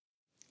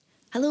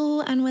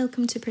Hello and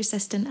welcome to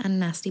Persistent and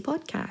Nasty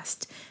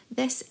Podcast.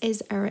 This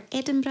is our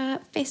Edinburgh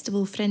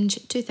Festival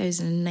Fringe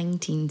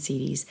 2019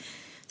 series.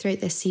 Throughout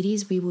this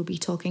series, we will be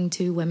talking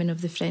to women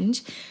of the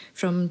Fringe,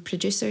 from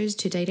producers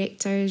to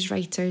directors,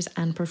 writers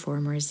and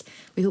performers.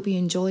 We hope you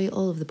enjoy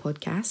all of the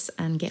podcasts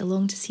and get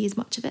along to see as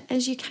much of it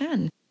as you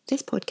can.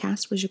 This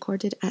podcast was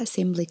recorded at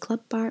Assembly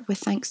Club Bar with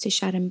thanks to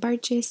Sharon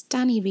Burgess,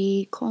 Danny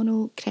Ray,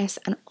 Connell, Chris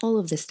and all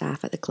of the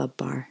staff at the Club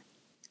Bar.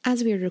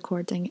 As we are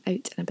recording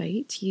out and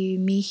about, you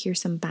may hear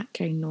some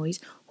background noise.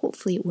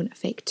 Hopefully it won't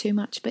affect too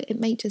much, but it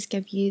might just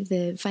give you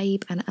the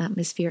vibe and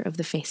atmosphere of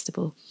the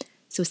festival.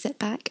 So sit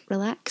back,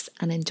 relax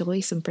and enjoy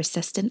some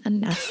persistent and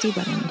nasty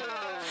women.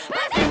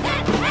 Persistent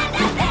and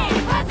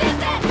nasty,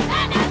 persistent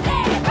and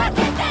nasty,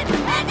 persistent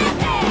and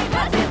nasty,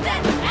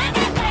 persistent and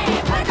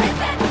nasty,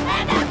 persistent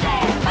and nasty,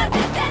 persistent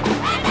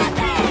and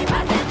nasty,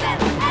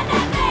 persistent and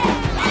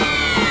nasty.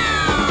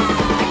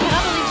 I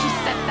cannot believe she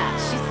said that.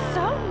 She's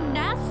so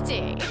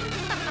nasty.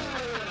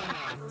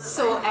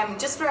 So,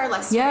 just for our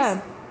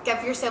listeners,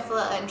 give yourself a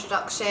little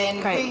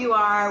introduction, Great. who you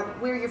are,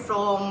 where you're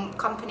from,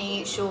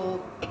 company,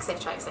 show,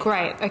 etc, etc.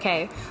 Great,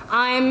 okay.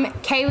 I'm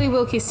Kaylee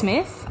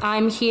Wilkie-Smith.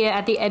 I'm here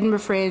at the Edinburgh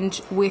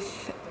Fringe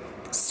with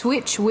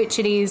Switch, which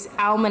it is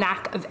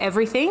Almanac of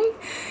Everything.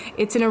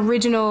 It's an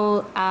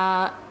original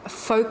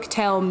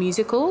folktale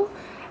musical,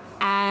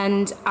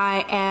 and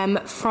I am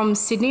from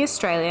Sydney,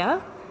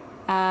 Australia.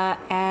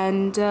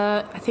 And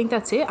I think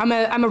that's it. I'm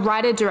a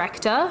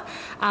writer-director,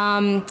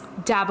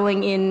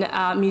 dabbling in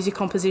music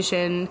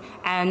composition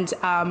and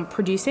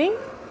producing.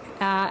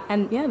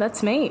 And yeah,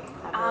 that's me.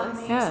 And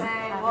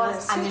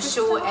the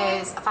show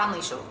is a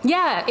family show.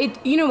 Yeah,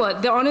 you know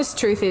what, the honest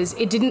truth is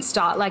it didn't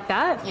start like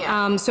that.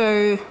 Yeah.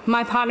 So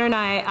my partner and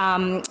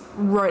I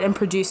wrote and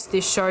produced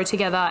this show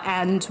together,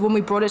 and when we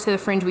brought it to the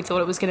Fringe we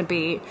thought it was going to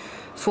be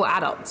for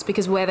adults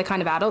because we're the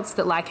kind of adults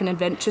that like an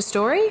adventure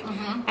story.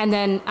 Mm-hmm. And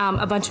then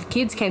a bunch of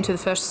kids came to the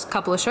first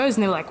couple of shows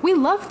and they were like, we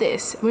love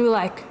this. And we were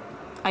like,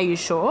 are you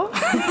sure?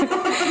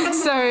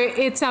 So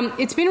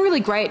it's been really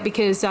great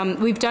because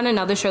we've done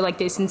another show like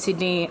this in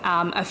Sydney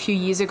a few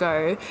years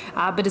ago,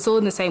 but it's all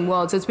in the same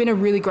world. So it's been a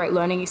really great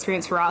learning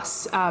experience for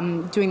us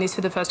doing this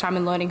for the first time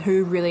and learning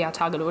who really our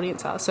target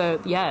audience are.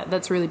 So yeah,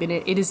 that's really been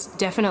it. It is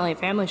definitely a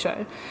family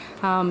show.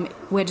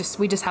 We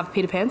just have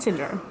Peter Pan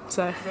syndrome.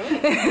 So I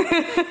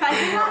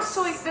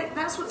think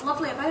that's what's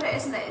lovely about it,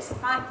 isn't it? It's the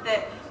fact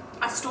that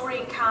a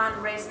story can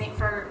resonate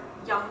for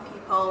young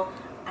people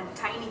and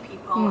tiny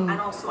people and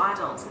also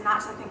adults, and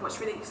that's I think what's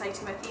really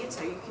exciting about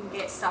theatre. You can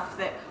get stuff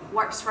that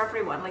works for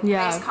everyone, like the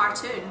best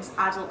cartoons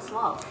adults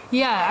love.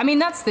 Yeah, I mean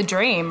that's the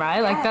dream, right?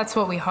 Like that's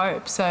what we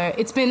hope. So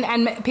it's been,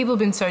 and people have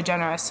been so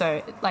generous,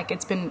 so like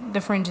it's been,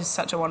 the Fringe is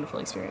such a wonderful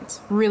experience.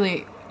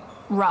 Really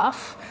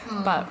rough,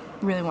 but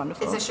really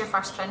wonderful. Is this your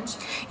first Fringe?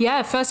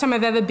 Yeah, first time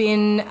I've ever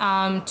been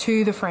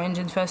to the Fringe,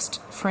 and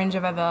first Fringe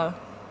I've ever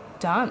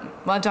done.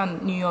 Well, I've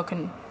done New York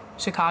and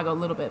Chicago a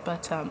little bit,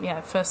 but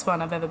first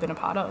one I've ever been a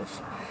part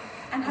of.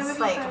 And how it's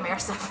like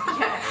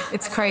immersive.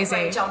 It's crazy.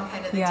 Like jump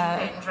into the deep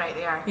end right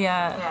there.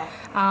 Yeah.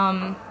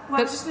 Well,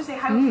 I was just going to say,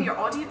 how have your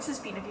audiences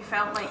been? Have you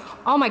felt like...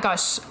 Oh my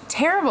gosh,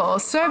 terrible,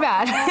 so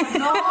bad.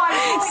 No,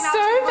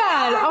 so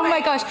bad. Oh my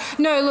gosh.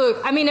 No,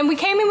 look, I mean, and we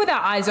came in with our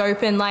eyes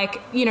open,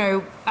 like, you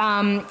know,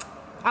 I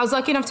was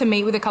lucky enough to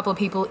meet with a couple of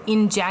people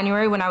in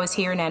January when I was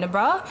here in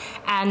Edinburgh.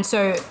 And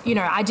so, you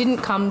know, I didn't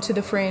come to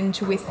the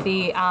Fringe with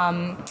the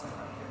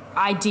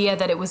idea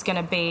that it was going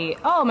to be,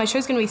 oh, my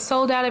show's going to be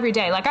sold out every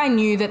day. Like, I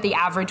knew that the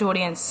average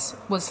audience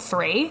was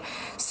 3.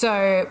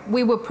 So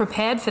we were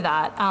prepared for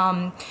that.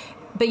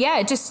 But yeah,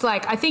 it just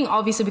like, I think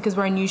obviously because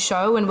we're a new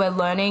show and we're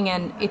learning,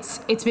 and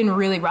it's been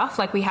really rough.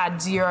 Like we had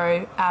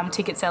 0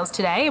 ticket sales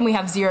today, and we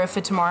have 0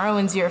 for tomorrow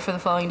and 0 for the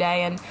following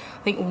day, and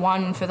I think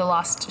 1 for the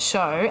last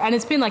show. And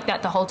it's been like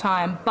that the whole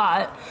time,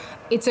 but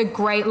it's a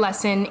great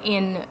lesson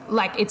in,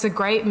 like, it's a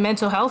great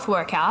mental health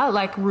workout.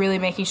 Like really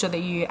making sure that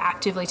you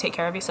actively take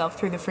care of yourself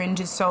through the Fringe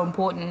is so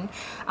important.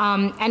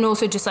 And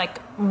also just like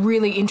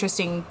really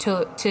interesting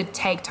to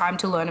take time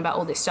to learn about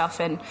all this stuff,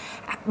 and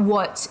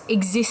what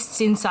exists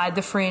inside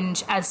the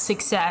Fringe as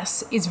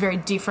success is very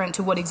different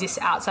to what exists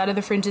outside of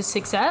the Fringe as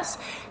success.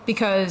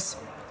 Because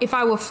if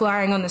I were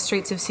flying on the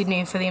streets of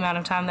Sydney for the amount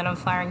of time that I'm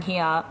flying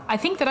here, I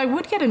think that I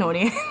would get an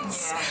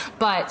audience. Yeah.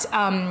 But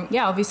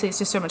obviously it's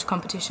just so much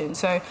competition.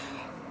 So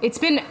it's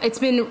been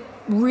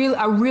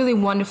a really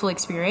wonderful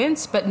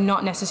experience, but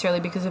not necessarily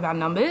because of our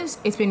numbers.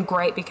 It's been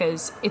great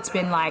because it's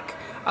been like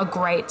a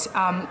great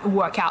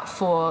workout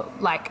for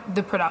like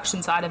the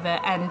production side of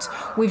it, and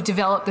we've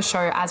developed the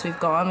show as we've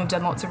gone. We've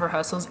done lots of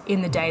rehearsals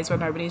in the days where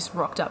nobody's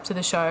rocked up to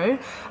the show,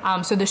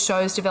 so the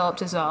show's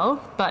developed as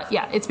well. But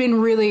yeah, it's been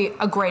really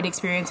a great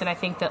experience, and I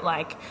think that,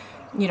 like,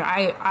 you know,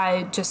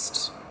 I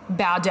just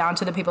bow down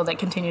to the people that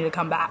continue to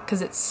come back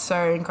because it's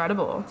so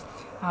incredible.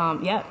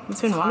 yeah,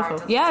 it's been It's hard, wonderful.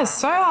 isn't Yeah, it? it's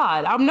so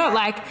hard. I'm not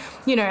like,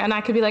 you know, and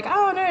I could be like,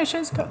 oh no,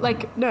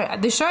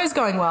 the show's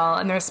going well,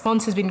 and the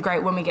response has been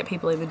great when we get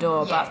people in the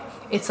door. Yeah. But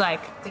it's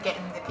like, to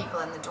getting the people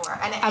in the door,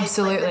 and it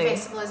Absolutely. is, like, the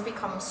festival has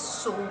become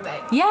so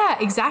big. yeah,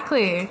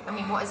 exactly. I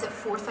mean, what is it,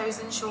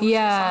 4,000 shows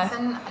Yeah. or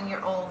something, and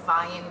you're all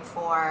vying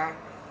for,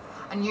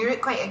 and you're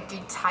at quite a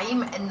good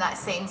time in that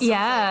sense.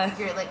 Yeah. Of, like,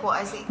 you're like,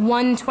 what is it?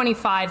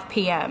 1:25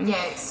 p.m.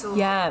 Yeah, so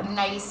Yeah.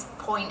 nice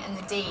point in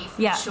the day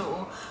for Yeah. the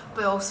show,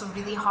 but also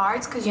really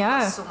hard because you've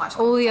Yeah, got so much.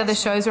 all the other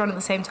competition. shows are on at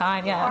the same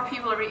time. Yeah. Or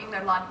people are eating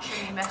their lunch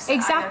and you miss it.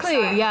 Exactly,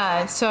 either side.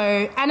 yeah. So,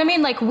 and I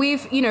mean, like,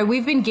 we've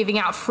been giving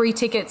out free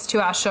tickets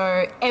to our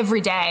show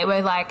every day.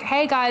 We're like,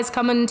 hey guys,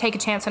 come and take a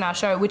chance on our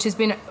show, which has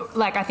been,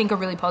 like, I think a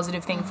really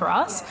positive thing for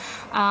us.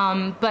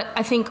 But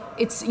I think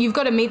you've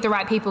got to meet the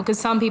right people, because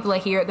some people are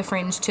here at the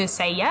Fringe to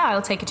say, yeah,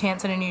 I'll take a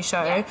chance on a new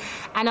show. Yeah.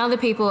 And other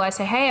people, I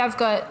say, hey, I've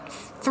got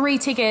 3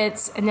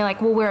 tickets, and they're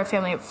like, well, we're a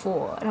family of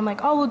 4. And I'm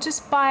like, oh, well,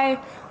 just buy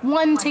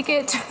one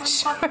ticket to the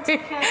show.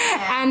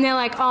 And they're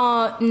like,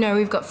 oh, no,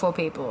 we've got 4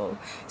 people.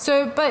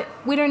 So, but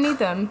we don't need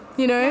them,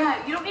 you know?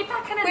 Yeah, you don't need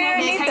that kind of We don't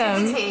need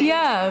negativity. them.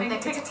 Yeah.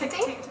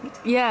 Negativity?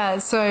 Yeah,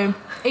 so,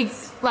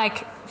 it's,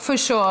 like, for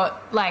sure,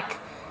 like,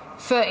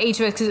 for each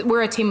of us, because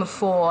we're a team of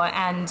 4,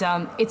 and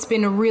it's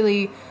been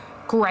really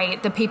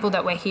great. The people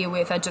that we're here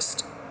with are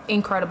just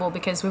incredible,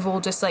 because we've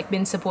all just, like,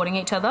 been supporting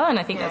each other, and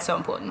I think that's so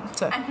important.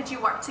 So. And had you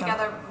worked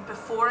together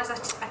before as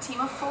a team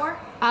of 4?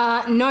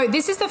 No,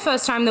 this is the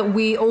first time that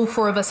all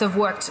 4 of us have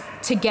worked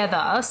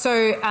together.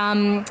 So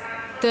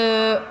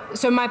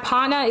so my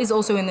partner is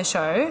also in the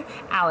show,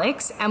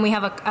 Alex, and we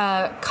have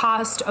a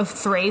cast of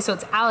 3. So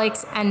it's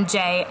Alex and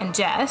Jay and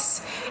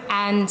Jess.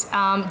 And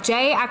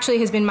Jay actually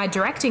has been my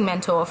directing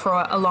mentor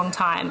for a long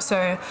time.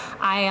 So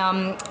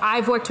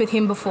I've worked with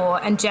him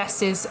before, and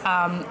Jess is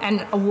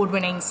an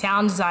award-winning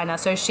sound designer.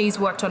 So she's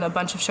worked on a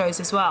bunch of shows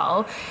as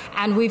well.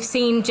 And we've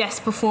seen Jess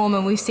perform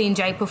and we've seen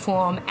Jay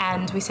perform,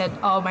 and we said,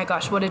 oh my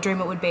gosh, what a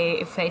dream it would be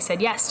if they said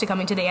yes to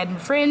coming to the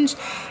Edinburgh Fringe.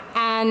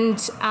 And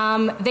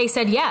they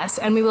said yes.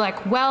 And we were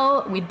like,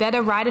 well, we'd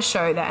better write a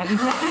show then.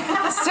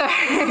 So,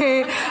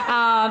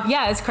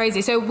 yeah, it's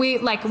crazy. So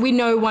we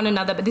know one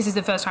another, but this is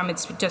the first time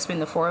it's just been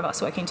the 4 of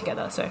us working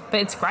together. So, but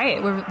it's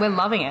great. We're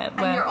loving it.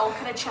 And you're all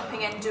kind of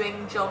chipping in,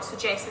 doing jobs. So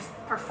Jess is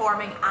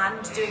performing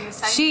and doing the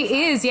sound.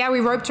 She is, yeah. We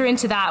roped her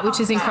into that, which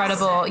is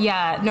incredible.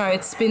 Yeah, no,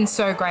 it's been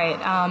so great.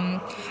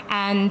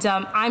 And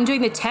I'm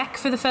doing the tech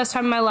for the first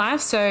time in my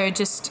life. So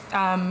just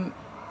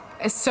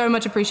so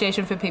much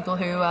appreciation for people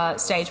who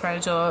stage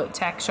manage or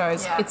tech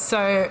shows. Yeah. It's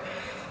so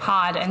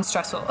hard and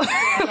stressful.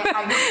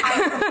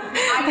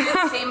 I do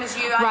the same as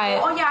you. I Right.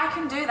 go, oh yeah, I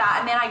can do that,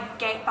 and then I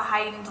get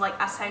behind like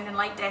a sound and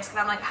light desk, and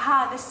I'm like,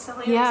 this is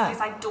hilarious Yeah.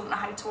 because I don't know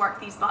how to work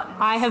these buttons.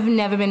 I have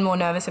never been more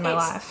nervous in my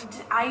life.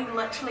 I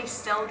literally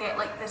still get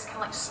like this kind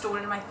of like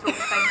stone in my throat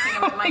thinking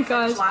about my my fringe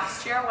gosh.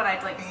 last year when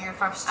I'd like Your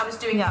first. I was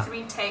doing Yeah.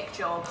 3 tech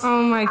jobs.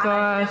 Oh my and I'd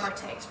gosh. never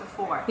teched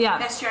before. Yeah.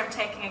 This year I'm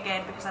teching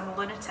again because I'm a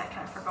lunatic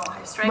and I forgot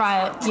how stressful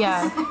Right, it was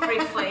yeah.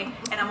 briefly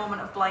in a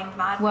moment of blind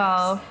madness.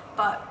 Well.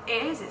 But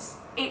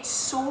it's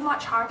so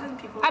much harder than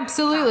people think.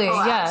 Absolutely,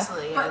 Oh, yeah.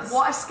 absolutely But is.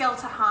 what a skill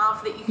to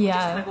have that you can Yeah.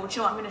 just kind of go, do you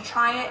know what, I'm going to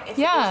try it. If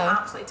Yeah. it goes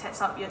absolutely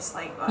tits up, it's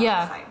like, well,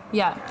 Yeah, fine.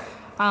 yeah.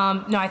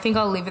 No, I think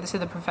I'll leave it to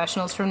the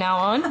professionals from now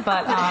on.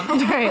 But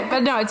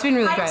no, it's been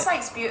really great.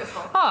 Hindsight's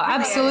beautiful. Oh,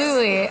 It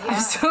really is.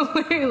 absolutely,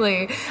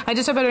 absolutely. I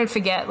just hope I don't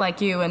forget like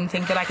you and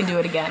think that I can do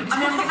it again. I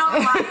mean, you're not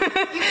lying.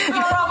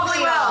 You probably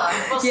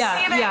will. We'll see you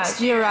Yeah,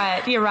 next you're year.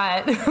 right. You're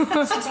right.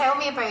 So tell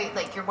me about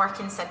like your work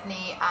in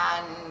Sydney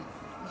and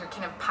your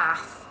kind of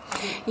path.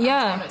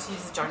 Yeah. I'm not to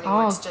use the journey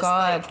Oh, words, just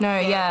God, like, no,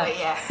 yeah.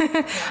 But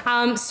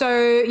yeah.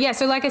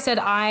 So like I said,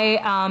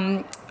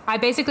 I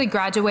basically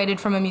graduated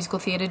from a musical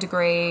theatre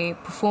degree,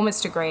 performance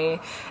degree,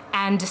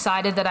 and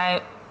decided that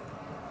I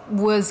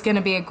was going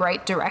to be a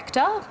great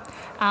director.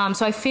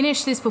 So I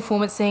finished this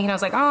performance thing, and I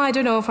was like, oh, I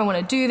don't know if I want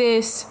to do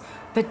this.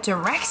 But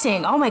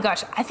directing, oh my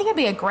gosh, I think I'd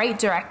be a great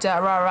director,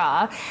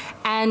 rah.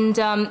 And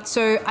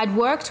so I'd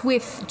worked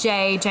with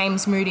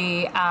James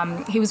Moody.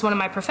 He was one of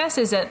my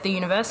professors at the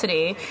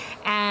university,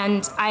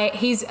 and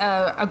he's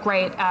a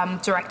great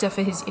director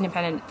for his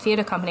independent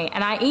theatre company.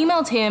 And I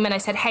emailed him and I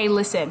said, hey,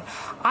 listen,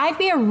 I'd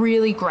be a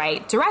really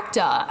great director.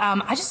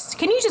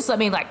 Can you just let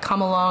me like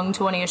come along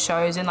to one of your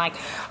shows, and like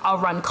I'll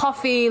run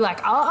coffee,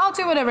 like I'll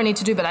do whatever I need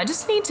to do, but I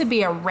just need to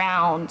be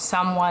around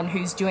someone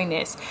who's doing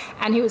this.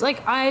 And he was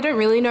like, I don't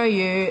really know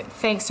you.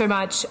 Thanks so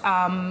much.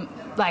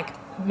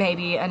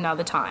 Maybe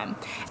another time.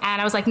 And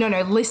I was like, no,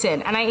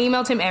 listen. And I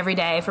emailed him every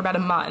day for about a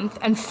month.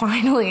 And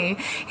finally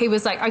he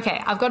was like,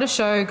 okay, I've got a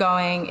show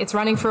going. It's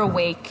running for a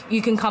week.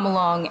 You can come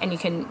along and you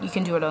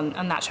can do it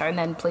on that show. And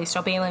then please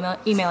stop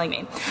emailing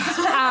me.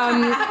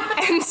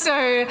 And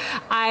so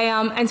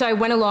I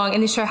went along,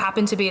 and this show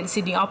happened to be at the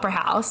Sydney Opera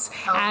House.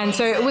 Oh, and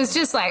so it was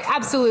just like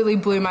absolutely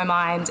blew my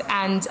mind.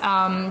 And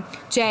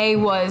Jay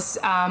was,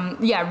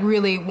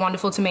 really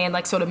wonderful to me and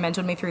like sort of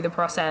mentored me through the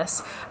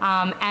process.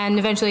 And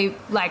eventually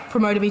like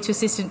promoted promoted me to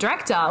assistant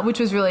director, which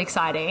was really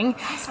exciting.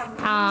 That's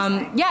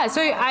amazing. Yeah,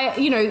 so I,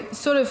 you know,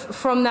 sort of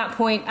from that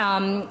point,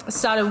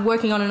 started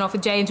working on and off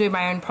with Jay and doing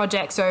my own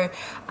projects. So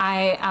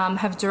I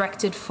have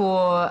directed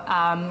for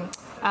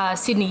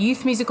Sydney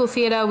Youth Musical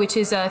Theatre, which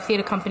is a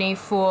theatre company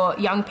for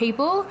young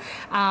people.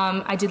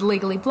 I did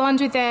Legally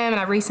Blonde with them, and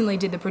I recently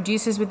did The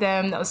Producers with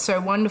them. That was so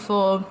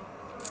wonderful.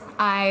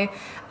 I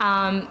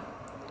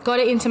got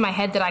it into my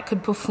head that I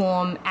could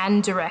perform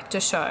and direct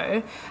a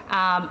show.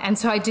 And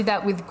so I did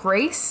that with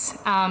Grease.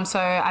 So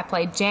I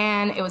played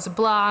Jan. It was a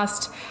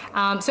blast.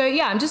 So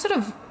yeah, I'm just sort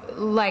of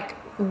like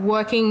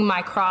working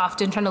my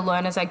craft and trying to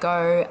learn as I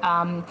go.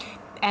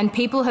 And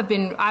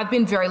I've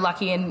been very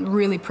lucky and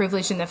really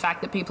privileged in the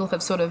fact that people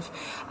have sort of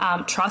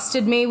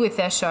trusted me with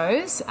their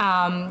shows.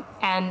 And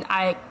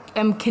I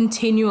am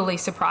continually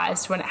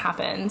surprised when it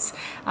happens,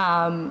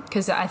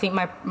 because I think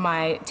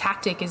my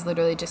tactic is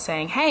literally just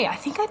saying, hey, I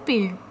think I'd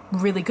be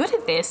really good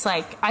at this.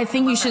 Like, I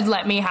think you should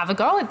let me have a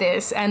go at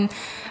this. And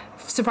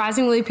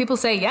surprisingly, people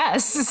say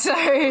yes. So,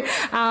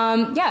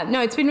 yeah,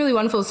 no, it's been really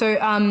wonderful.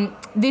 So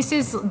this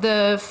is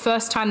the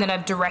first time that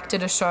I've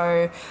directed a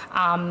show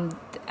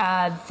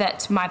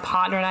that my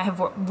partner and I have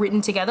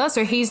written together.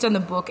 So he's done the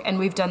book and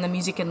we've done the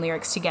music and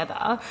lyrics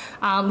together.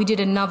 We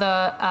did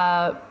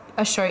another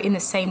a show in the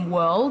same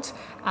world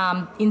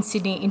in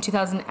Sydney in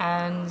 2000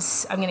 and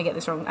I'm going to get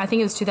this wrong. I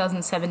think it was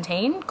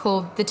 2017,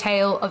 called The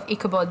Tale of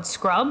Ichabod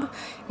Scrub.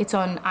 It's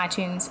on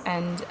iTunes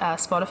and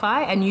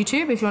Spotify and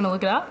YouTube if you want to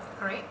look it up.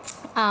 Great.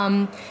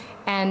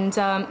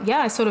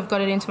 Yeah, I sort of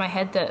got it into my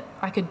head that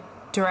I could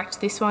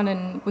direct this one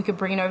and we could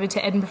bring it over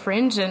to Edinburgh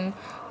Fringe, and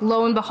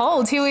lo and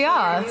behold, here we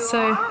are.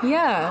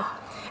 Yeah.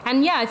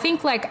 And yeah, I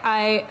think like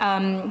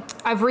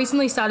I've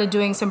recently started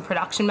doing some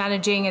production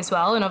managing as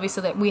well, and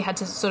obviously that we had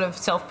to sort of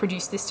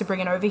self-produce this to bring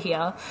it over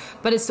here.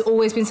 But it's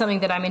always been something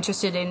that I'm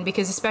interested in,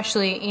 because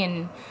especially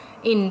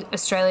in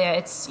Australia,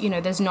 it's, you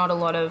know, there's not a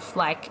lot of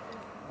like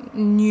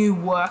new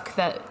work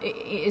that,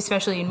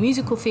 especially in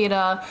musical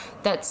theatre,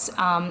 that's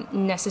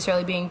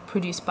necessarily being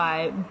produced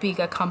by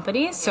bigger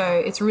companies. So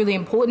it's really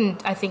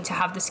important, I think, to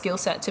have the skill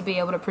set to be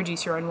able to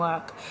produce your own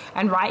work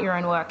and write your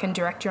own work and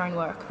direct your own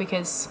work,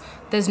 because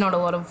there's not a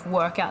lot of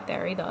work out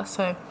there either.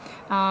 So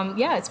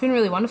yeah, it's been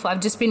really wonderful.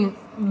 I've just been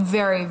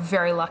very,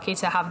 very lucky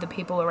to have the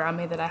people around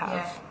me that I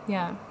have.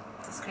 Yeah.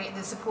 That's great.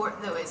 The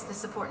support, though, is the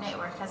support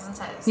network, isn't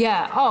it? It's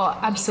Yeah. Oh,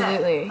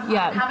 absolutely.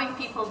 Yeah. And having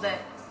people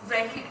that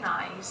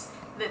recognise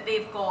that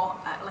they've got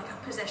like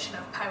a position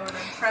of power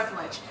and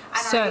privilege, and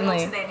Certainly. are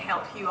able to then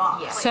help you up.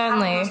 Yeah. Like,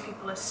 Certainly. having those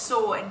people is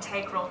so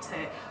integral to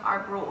our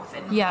growth,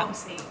 and Yeah.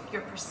 obviously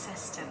your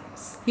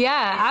persistence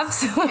Yeah,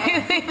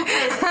 absolutely.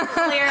 is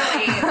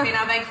clearly been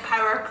a big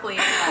power play.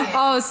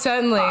 Oh,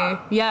 certainly.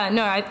 Yeah,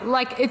 no,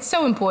 it's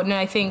so important.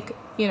 I think,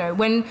 you know,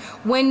 when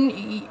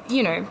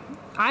you know,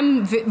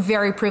 I'm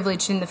very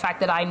privileged in the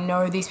fact that I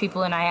know these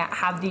people and I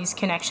have these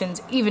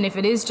connections, even if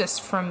it is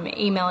just from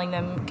emailing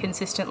them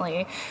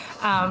consistently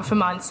for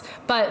months.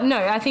 But no,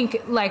 I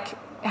think like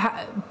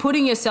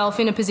putting yourself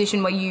in a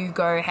position where you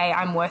go, hey,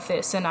 I'm worth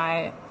this, and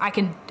I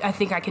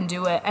think I can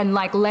do it, and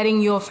like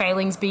letting your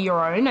failings be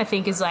your own, I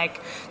think is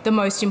like the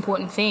most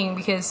important thing,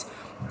 because,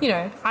 you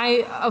know,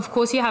 of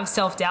course you have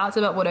self-doubts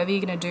about whatever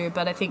you're going to do,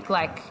 but I think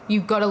like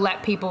you've got to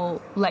let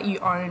people let you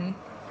own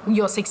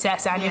your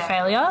success and your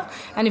failure,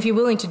 and if you're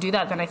willing to do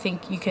that, then I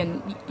think you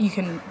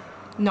can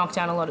knock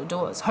down a lot of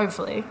doors,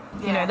 hopefully.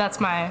 You know, that's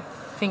my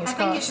fingers I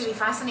think crossed. it's really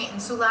fascinating.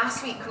 So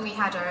last week when we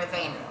had our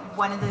event,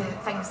 one of the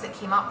things that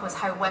came up was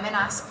how women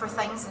ask for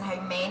things and how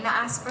men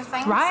ask for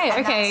things. Right,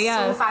 and okay, that's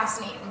yeah. so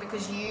fascinating,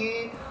 because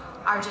you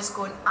are just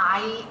going,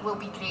 I will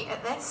be great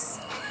at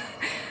this.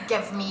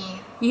 Give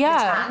me the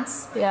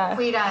chance. Yeah.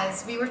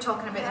 Whereas we were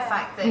talking about the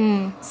fact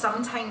that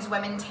sometimes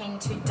women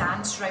tend to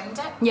dance around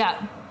it.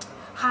 Yeah.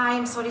 Hi,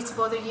 I'm sorry to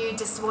bother you,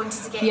 just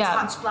wanted to get in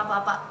touch, blah,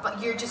 blah, blah.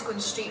 But you're just going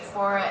straight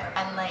for it,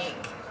 and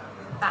like,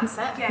 that's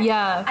it.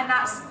 Yeah. And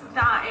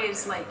that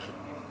is like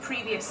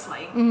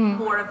previously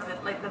more of the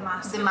like the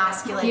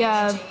masculine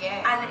energy,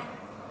 and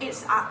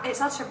it's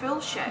utter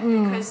bullshit,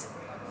 because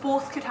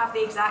both could have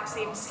the exact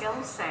same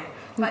skill set,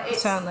 but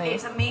it's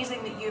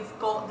amazing that you've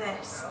got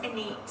this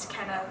innate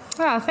kind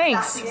of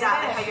thanks. That's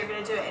exactly how you're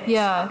going to do it, and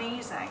it's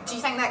amazing. Do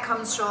you think that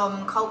comes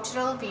from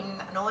cultural, being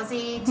an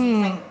Aussie? Do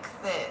you think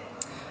that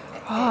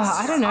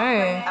I don't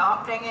know.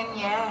 Upbringing,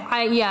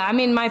 I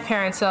mean, my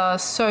parents are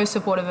so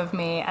supportive of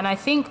me, and I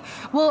think,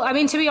 well, I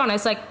mean, to be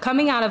honest, like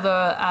coming out of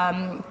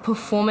a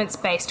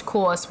performance-based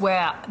course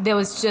where there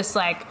was just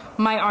like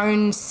my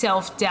own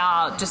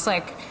self-doubt, just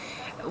like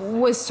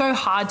was so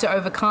hard to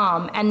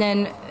overcome, and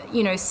then,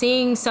 you know,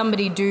 seeing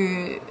somebody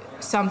do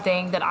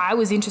something that I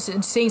was interested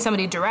in, seeing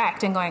somebody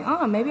direct and going,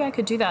 oh, maybe I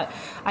could do that.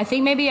 I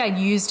think maybe I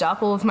used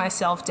up all of my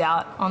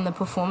self-doubt on the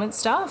performance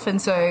stuff,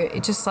 and so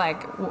it just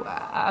like,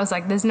 I was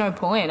like, there's no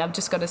point. I've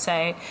just got to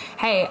say,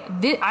 hey,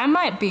 I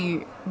might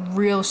be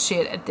real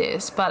shit at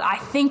this, but I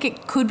think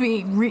it could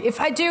be, if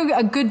I do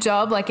a good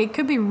job, like it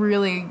could be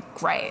really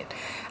great.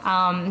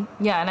 And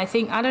I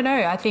think, I don't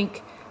know, I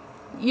think,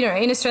 you know,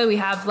 in Australia we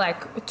have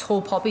like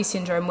tall poppy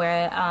syndrome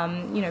where,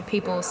 you know,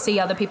 people see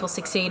other people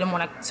succeed and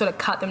want to sort of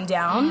cut them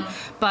down.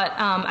 But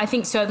I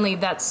think certainly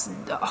that's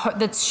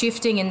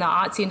shifting in the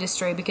arts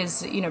industry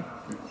because, you know,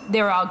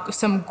 there are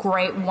some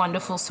great,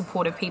 wonderful,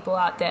 supportive people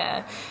out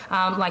there.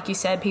 Like you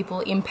said,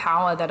 people in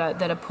power that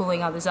are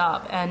pulling others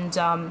up. And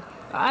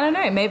I don't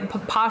know, maybe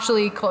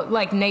partially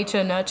like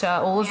nature, nurture,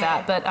 all of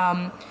that. But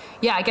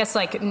yeah, I guess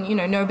like, you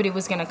know, nobody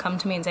was going to come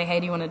to me and say, hey,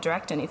 do you want to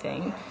direct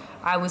anything?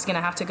 I was going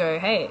to have to go,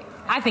 hey,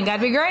 I think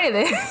I'd be great at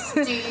this.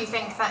 Do you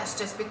think that's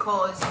just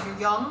because you're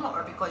young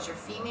or because you're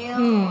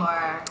female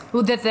or...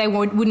 Well, that they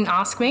wouldn't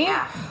ask me?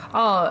 Yeah.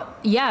 Oh,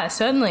 yeah,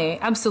 certainly.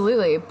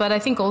 Absolutely. But I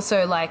think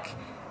also like...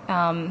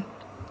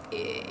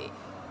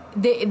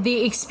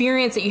 the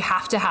experience that you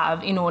have to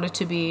have in order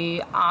to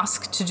be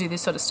asked to do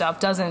this sort of stuff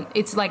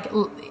it's like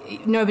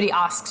nobody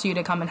asks you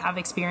to come and have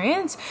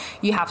experience.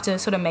 You have to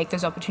sort of make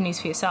those opportunities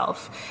for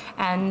yourself.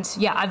 And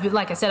yeah,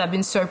 like I said, I've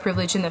been so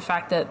privileged in the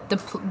fact that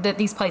that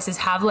these places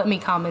have let me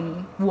come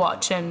and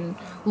watch and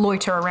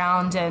loiter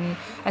around and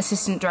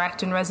assistant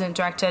direct and resident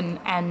direct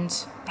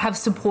and have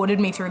supported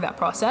me through that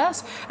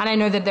process. And I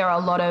know that there are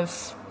a lot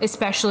of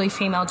especially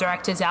female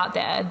directors out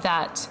there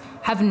that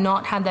have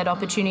not had that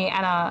opportunity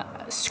and are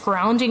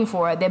scrounging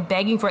for it. They're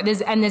begging for it.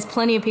 There's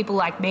plenty of people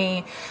like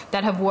me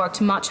that have worked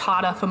much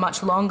harder for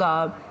much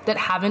longer that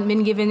haven't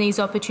been given these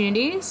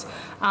opportunities.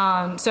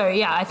 So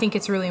yeah, I think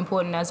it's really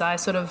important as I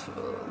sort of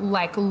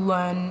like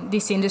learn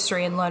this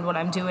industry and learn what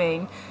I'm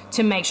doing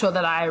to make sure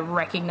that I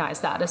recognize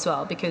that as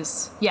well,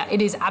 because yeah,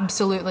 it is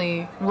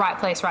absolutely right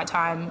place, right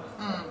time.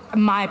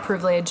 My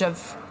privilege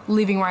of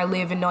living where I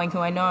live and knowing who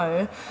I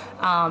know.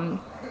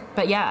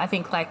 But yeah, I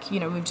think like,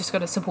 you know, we've just got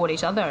to support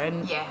each other.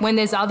 And when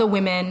there's other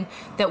women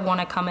that want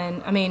to come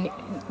in, I mean,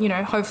 you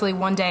know, hopefully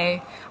one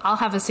day I'll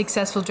have a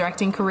successful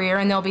directing career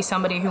and there'll be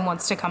somebody who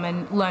wants to come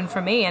and learn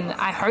from me. And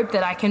I hope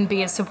that I can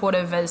be as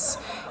supportive as,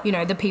 you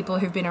know, the people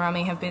who've been around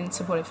me have been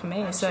supportive for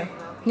me. So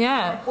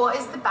yeah. What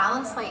is the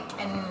balance like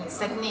in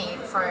Sydney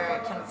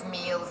for kind of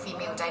male,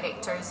 female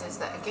directors? Is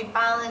that a good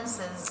balance?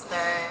 Is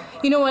there...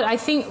 You know what, I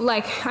think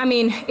like, I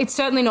mean, it's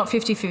certainly not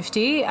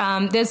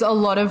 50-50. There's a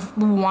lot of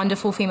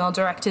wonderful female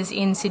directors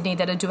in Sydney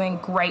that are doing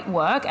great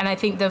work. And I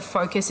think the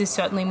focus is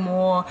certainly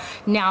more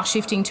now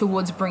shifting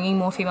towards bringing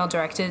more female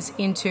directors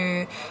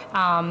into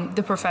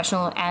the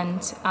professional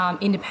and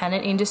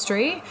independent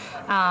industry.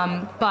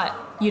 But,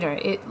 you know,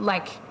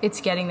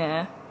 it's getting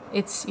there.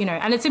 It's, you know,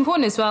 and it's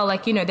important as well,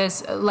 like, you know,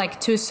 there's like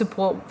to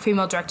support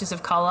female directors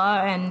of color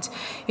and,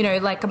 you know,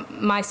 like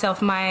myself,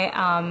 my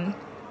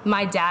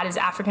dad is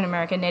African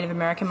American, Native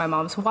American, my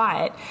mom's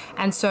white.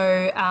 And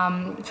so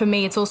for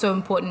me, it's also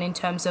important in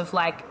terms of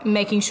like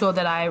making sure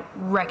that I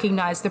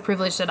recognize the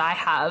privilege that I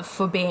have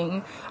for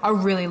being a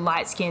really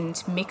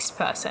light-skinned mixed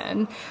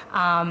person,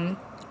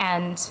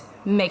 and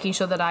making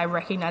sure that I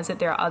recognize that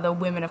there are other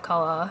women of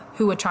color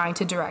who are trying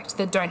to direct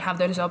that don't have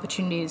those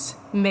opportunities,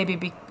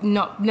 maybe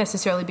not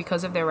necessarily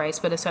because of their race,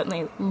 but are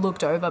certainly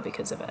looked over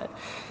because of it.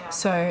 Yeah.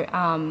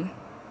 So,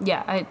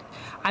 yeah,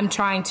 I'm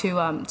trying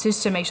to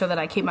just to make sure that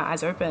I keep my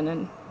eyes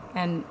open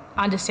and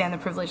understand the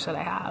privilege that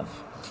I have.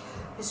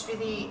 It's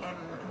really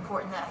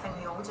important that I think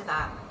we all do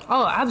that.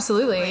 Oh,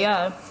 absolutely,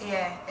 yeah.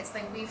 Yeah, it's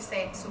like we've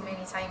said so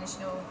many times,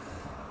 you know,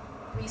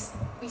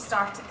 we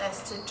started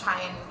this to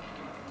try and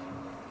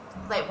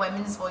let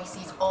women's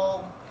voices,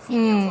 all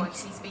female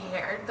voices be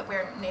heard, that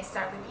weren't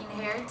necessarily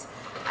being heard.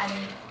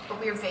 But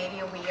we're very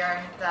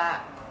aware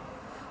that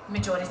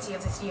majority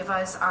of the three of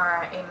us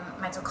are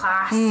middle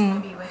class,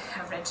 maybe we're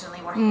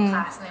originally working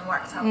class and then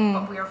worked up,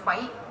 but we're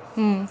white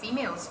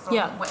females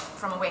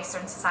from a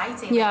Western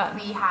society. Like,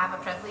 we have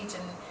a privilege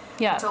and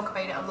we talk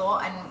about it a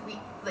lot, and we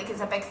like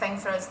it's a big thing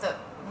for us that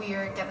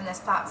we're given this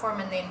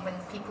platform, and then when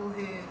the people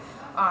who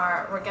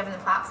we're given the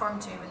platform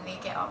to, when they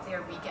get up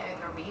there, we get out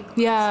their way,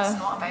 because it's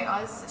not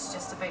about us, it's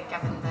just about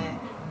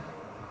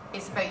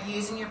it's about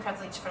using your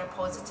privilege for a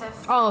positive.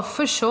 Oh,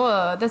 for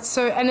sure. That's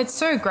so, and it's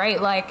so great.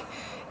 Like,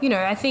 you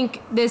know, I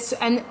think there's,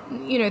 and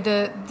you know,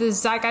 the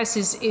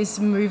zeitgeist is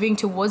moving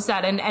towards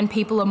that, and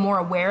people are more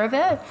aware of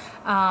it.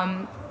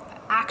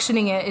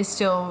 Actioning it is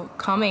still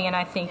coming, and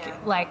I think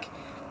like,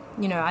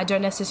 you know, I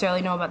don't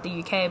necessarily know about the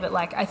UK, but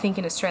like I think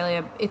in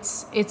Australia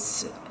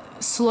it's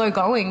slow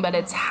going, but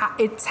it's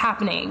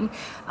happening.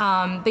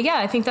 But yeah,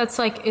 I think that's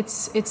like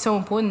it's so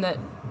important that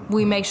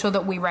we make sure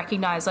that we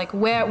recognize like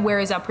where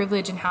is our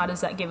privilege and how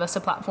does that give us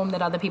a platform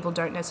that other people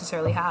don't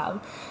necessarily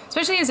have.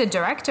 Especially as a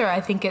director,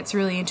 I think it's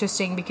really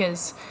interesting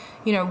because,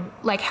 you know,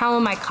 like how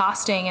am I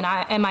casting, and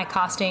am I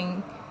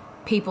casting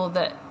people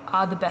that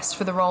are the best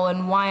for the role,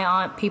 and why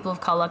aren't people of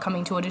color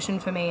coming to audition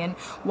for me, and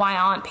why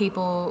aren't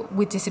people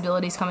with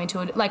disabilities coming to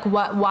it? Like,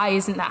 why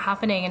isn't that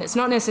happening? And it's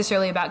not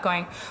necessarily about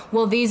going,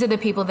 well, these are the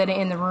people that are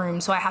in the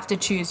room, so I have to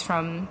choose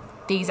from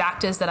these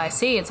actors that I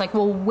see. It's like,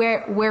 well,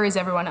 where is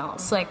everyone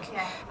else? Like,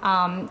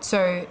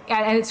 so,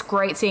 and it's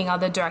great seeing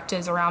other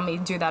directors around me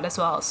do that as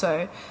well.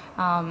 So,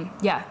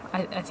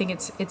 I think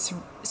it's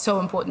so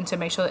important to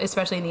make sure,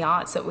 especially in the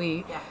arts, that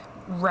we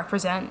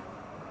represent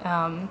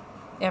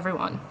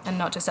everyone and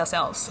not just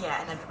ourselves.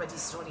 Yeah, and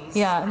everybody's stories.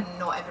 Yeah. And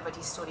not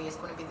everybody's story is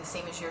going to be the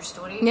same as your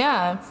story.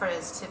 Yeah. For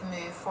us to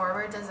move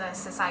forward as a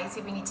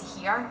society, we need to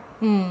hear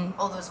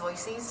all those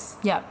voices.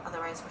 Yeah.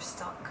 Otherwise, we're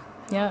stuck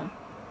Yeah.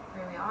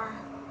 where we are.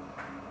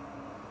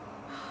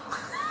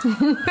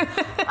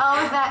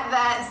 Oh,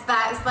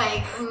 that's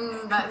like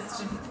that's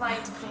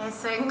like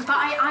depressing. But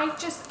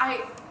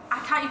I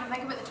can't even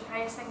think about the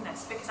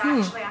depressingness because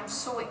actually I'm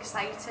so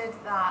excited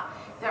that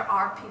there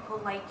are people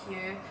like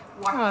you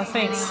working really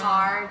thanks.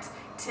 hard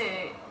to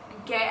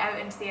get out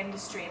into the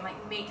industry and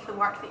like make the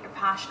work that you're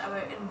passionate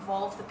about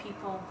involve the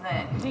people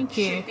that Thank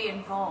you. should be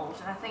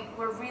involved. And I think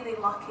we're really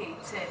lucky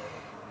to.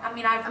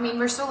 I mean,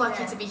 we're so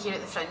lucky to be here at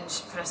the Fringe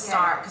for a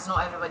start because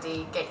not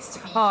everybody gets to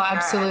be here.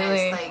 Absolutely. And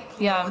it's like,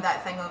 you know,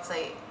 that thing of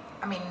like,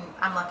 I mean,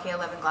 I'm lucky I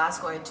live in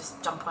Glasgow. I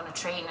just jump on a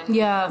train and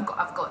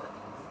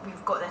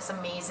we've got this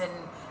amazing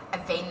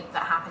event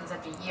that happens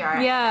every year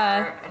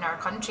in our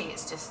country.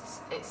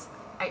 It's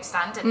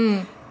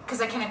outstanding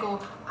because I kind of go,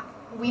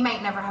 we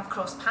might never have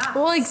crossed paths.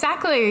 Well,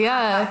 exactly.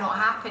 Yeah. That not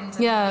happened.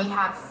 And we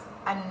have,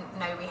 and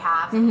now we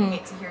have. And we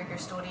get to hear your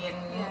story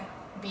and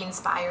be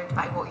inspired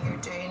by what you're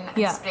doing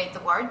and spread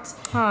the word.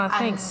 Oh,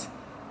 thanks.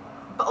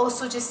 But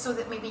also just so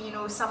that maybe, you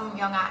know, some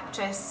young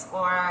actress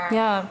or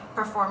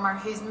performer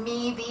who's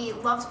maybe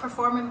loves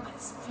performing but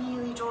is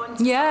really drawn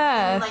to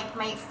something, like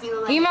might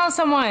feel like... Email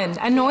someone,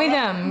 annoy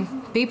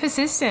them, be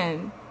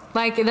persistent.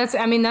 Like,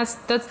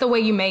 that's the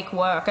way you make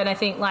work. And I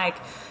think, like,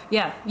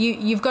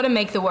 you've got to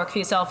make the work for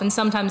yourself, and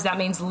sometimes that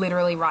means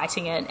literally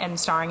writing it and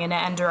starring in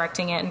it and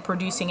directing it and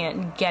producing it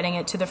and getting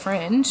it to the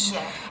Fringe.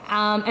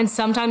 And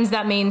sometimes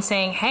that means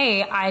saying,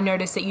 hey, I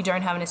noticed that you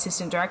don't have an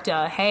assistant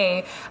director.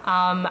 Hey,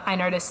 I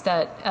noticed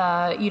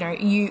that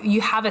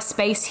you have a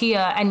space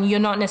here and you're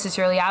not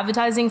necessarily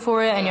advertising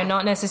for it, and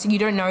you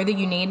don't know that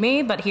you need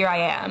me, but here I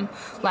am.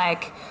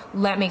 Like,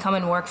 let me come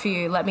and work for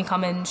you. Let me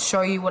come and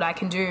show you what I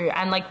can do,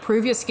 and like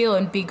prove your skill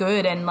and be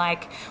good and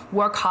like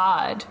work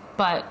hard.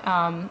 But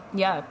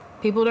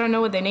people don't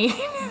know what they need.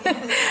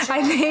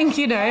 I think,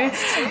 you know,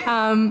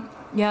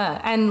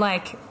 and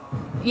like,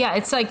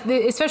 it's like,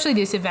 especially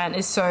this event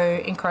is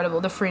so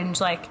incredible. The Fringe,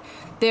 like,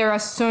 there are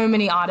so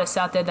many artists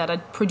out there that are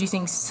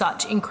producing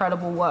such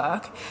incredible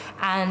work,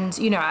 and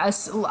you know,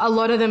 a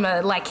lot of them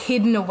are like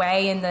hidden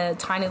away in the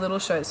tiny little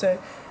shows. So.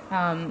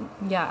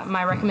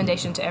 My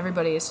recommendation to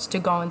everybody is to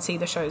go and see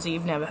the shows that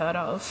you've never heard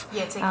of.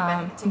 Take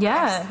a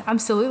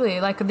absolutely.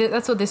 Like,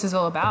 that's what this is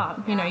all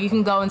about. You know, you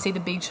can go and see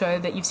the big show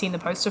that you've seen the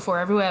poster for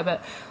everywhere,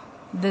 but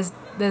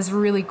there's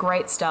really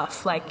great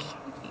stuff, like,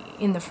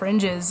 in the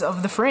fringes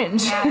of the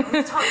Fringe. Yeah,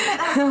 we've talked about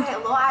that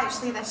quite a lot,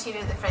 actually, this year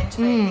at the Fringe,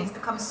 but it's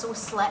become so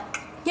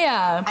slick.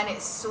 Yeah. And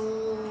it's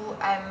so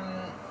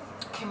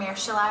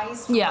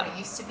commercialised from what it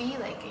used to be.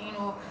 Like, you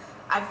know,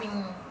 I've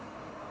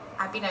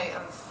been out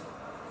of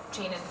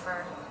training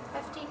for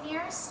 15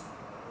 years.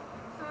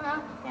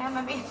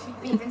 Maybe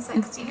even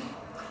 16.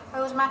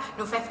 How old am I?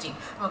 No, 15.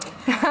 Okay.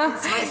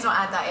 Let's not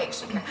add that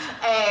extra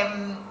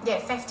here.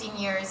 15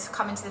 years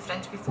coming to the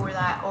Fringe before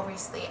that,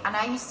 obviously. And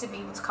I used to be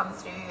able to come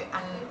through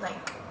and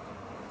like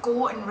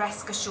go and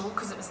risk a show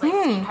because it was like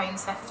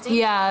 £3.50.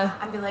 Yeah.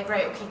 And be like,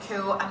 right, okay,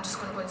 cool. I'm just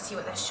going to go and see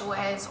what this show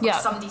is. Or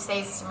somebody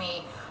says to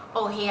me,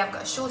 oh, hey, I've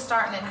got a show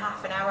starting in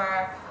half an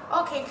hour.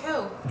 Okay,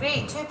 cool.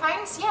 Great.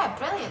 £2? Yeah,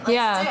 brilliant.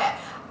 Let's do it.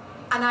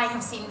 And I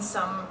have seen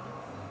some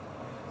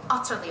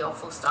utterly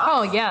awful stuff.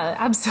 Oh, yeah,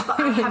 absolutely.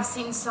 But I have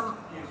seen some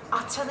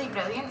utterly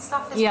brilliant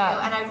stuff as well.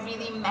 And I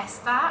really miss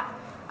that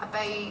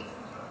about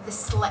the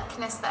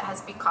slickness that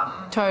has become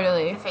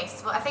the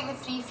festival. I think the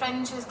Free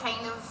Fringe is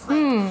kind of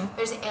like,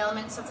 there's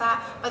elements of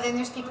that. But then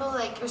there's people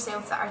like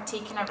yourself that are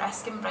taking a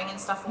risk and bringing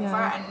stuff over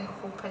and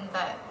hoping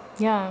that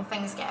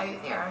things get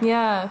out there.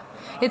 Yeah.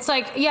 It's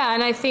like,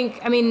 and I think,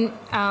 I mean,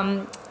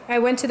 I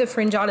went to the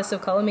Fringe Artists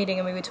of Colour meeting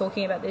and we were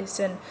talking about this,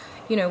 and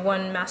you know,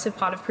 one massive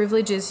part of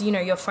privilege is, you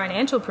know, your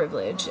financial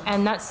privilege,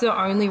 and that's the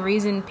only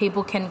reason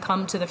people can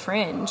come to the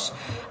Fringe,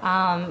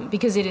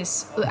 because it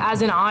is,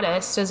 as an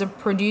artist, as an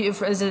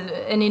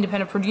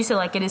independent producer,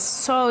 like, it is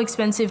so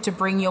expensive to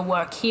bring your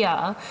work here,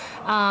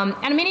 and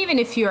I mean, even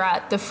if you're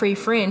at the Free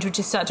Fringe, which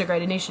is such a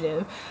great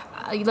initiative,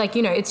 like,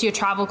 you know, it's your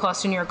travel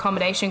costs and your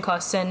accommodation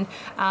costs and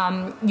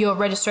your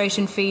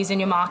registration fees and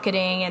your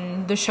marketing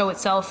and the show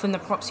itself and the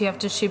props you have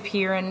to ship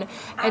here and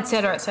et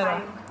cetera, et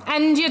cetera.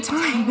 And your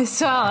time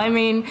as well. I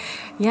mean,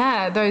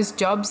 those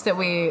jobs that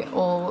we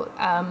all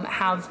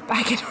have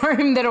back at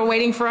home that are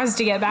waiting for us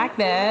to get back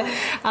there,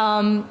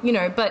 you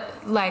know, but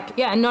like,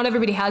 not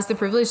everybody has the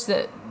privilege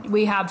that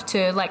we have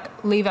to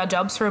like leave our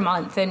jobs for a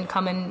month and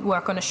come and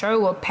work on a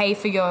show or pay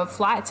for your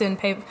flights and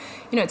pay,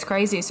 you know, it's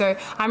crazy. So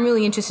I'm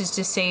really interested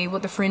to see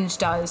what the Fringe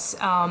does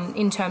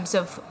in terms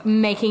of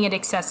making it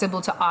accessible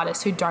to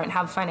artists who don't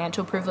have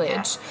financial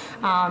privilege.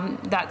 I'm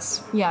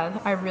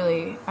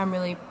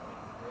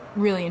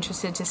really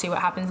interested to see what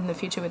happens in the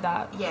future with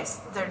that. Yes,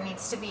 there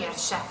needs to be a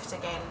shift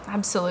again.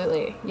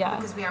 Absolutely,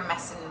 Because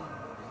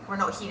we're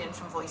not hearing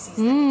from voices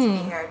that need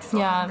to be heard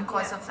from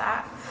because of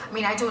that. I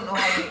mean, I don't know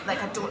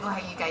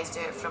how you guys do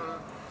it from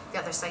the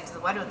other side of the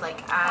world.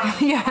 Like,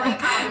 Yeah. like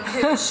I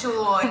put a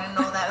show on and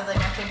all that. Like,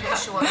 I think put a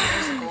show on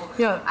years ago.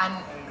 Yeah. And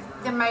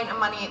the amount of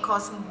money it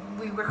cost,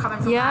 we were coming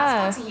from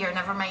Yeah. Glasgow to here,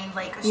 never mind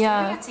like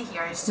Australia to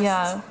here. It's just,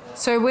 Yeah.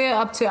 So we're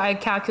up to, I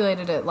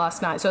calculated it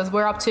last night, so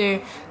we're up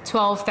to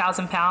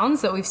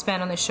 £12,000 that we've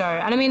spent on the show.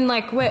 And I mean,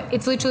 like,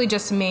 it's literally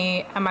just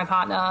me and my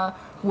partner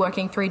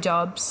working 3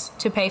 jobs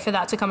to pay for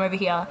that to come over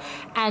here.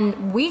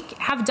 And we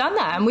have done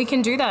that, and we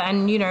can do that.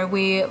 And, you know,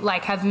 we,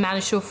 like, have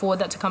managed to afford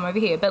that to come over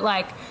here. But,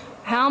 like,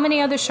 how many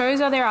other shows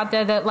are there out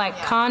there that, like,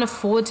 can't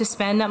afford to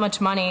spend that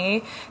much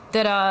money,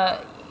 that are,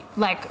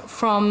 like,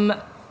 from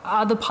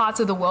other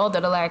parts of the world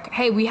that are like,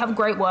 hey, we have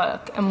great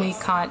work and we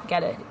can't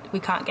get it. We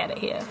can't get it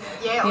here.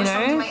 Yeah, or you know?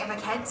 somebody might have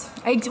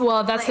a kid.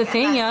 Well, that's Like, the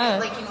thing, and yeah.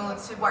 Like, you know,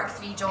 to work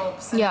 3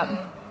 jobs. And,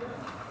 Yeah.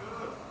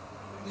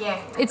 Yeah.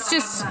 It's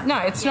just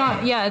it's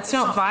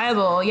not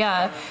viable.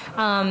 Yeah,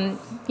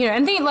 you know,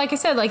 and like I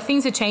said, like,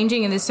 things are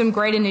changing and there's some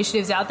great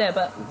initiatives out there.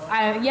 But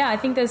I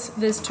think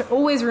there's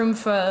always room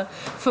for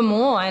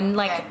more. And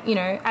like, you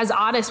know, as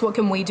artists, what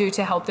can we do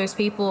to help those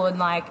people? And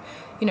like,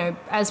 you know,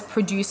 as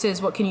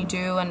producers, what can you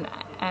do? And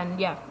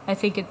yeah, I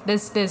think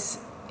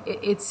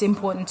it's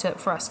important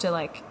for us to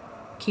like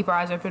keep our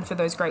eyes open for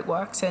those great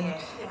works and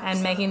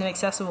making them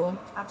accessible.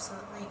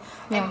 Absolutely.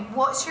 Yeah.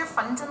 What's your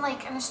funding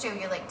like in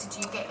Australia? Like, did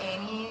you get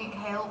any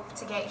help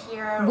to get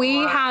here?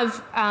 We or-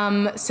 have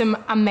some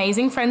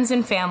amazing friends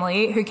and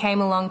family who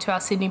came along to our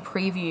Sydney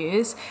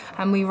previews,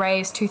 and we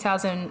raised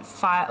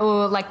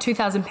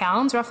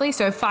 £2,000 roughly,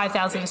 so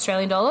 5,000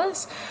 Australian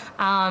dollars.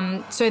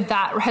 So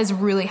that has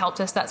really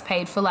helped us. That's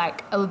paid for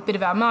like a bit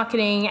of our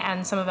marketing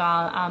and some of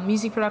our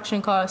music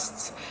production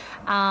costs.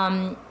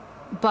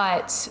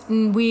 But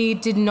we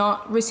did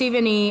not receive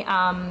any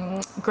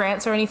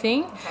grants or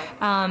anything.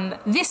 Okay.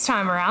 This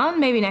time around,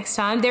 maybe next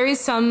time. There is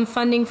some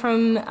funding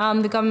from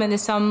the government.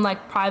 There's some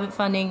like private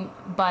funding,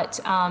 but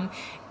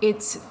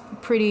it's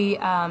pretty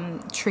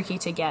tricky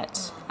to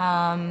get.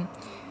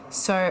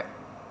 So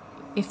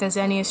if there's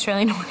any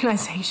Australian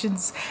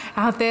organisations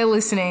out there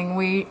listening,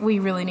 we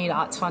really need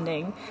arts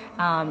funding.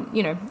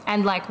 You know,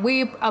 and like,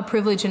 we are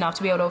privileged enough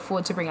to be able to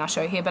afford to bring our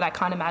show here, but I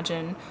can't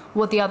imagine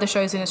what the other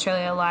shows in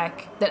Australia are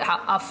like that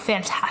are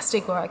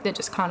fantastic work that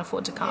just can't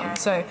afford to come. Yeah.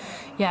 So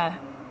yeah,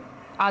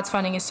 arts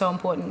funding is so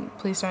important.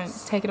 Please don't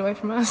take it away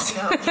from us.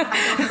 No, we're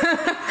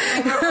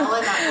all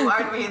in that,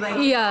 aren't we? Like,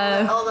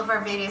 Yeah. all of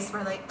our videos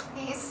were like,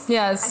 please.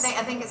 Yes.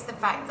 I think it's the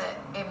fact that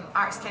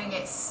arts kind of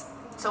gets,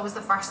 it's always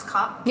the first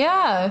cut,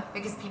 Yeah.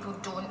 because people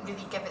don't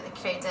really give it the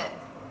credit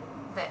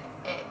that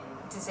it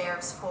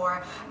deserves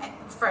for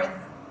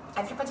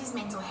everybody's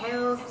mental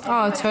health.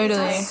 Oh,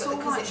 totally. So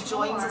Because much it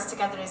joins more. us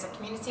together as a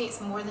community. It's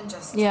more than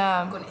just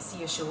Yeah. going to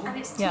see a show. And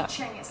it's Yeah.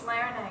 teaching, it's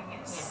learning,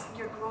 it's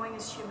you're growing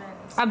as humans.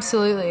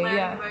 Absolutely, You're learning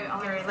yeah.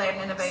 about other You're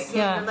learning about things.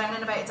 Yeah. you're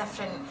learning about a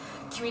different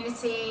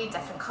community,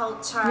 different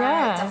culture,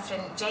 Yeah.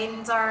 different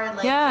gender.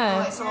 Like, Yeah.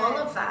 you know, it's all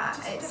of that.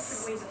 Just It's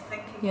different ways of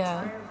thinking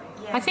Yeah. entirely.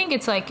 yeah. I think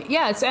it's like,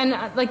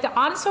 like the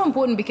art is so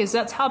important because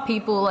that's how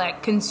people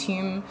like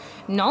consume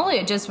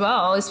knowledge as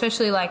well,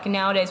 especially like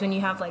nowadays when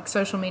you have like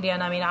social media.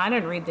 And I mean, I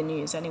don't read the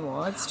news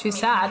anymore. It's too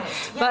sad.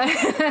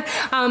 neither.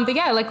 But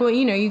yeah, like, well,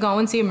 you know, you go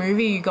and see a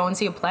movie, you go and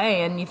see a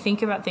play, and you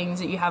think about things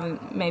that you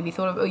haven't maybe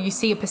thought of, or you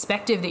see a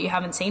perspective that you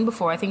haven't seen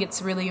before. I think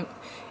it's really,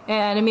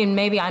 and I mean,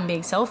 maybe I'm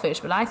being selfish,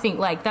 but I think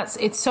like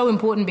it's so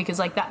important because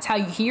like that's how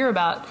you hear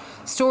about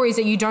stories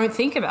that you don't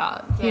think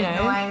about, Yeah, you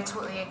know? no, I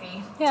totally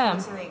agree. Yeah.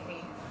 Totally agree.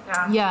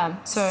 Yeah. Yeah,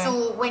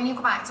 So when you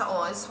go back to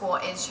Oz,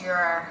 what is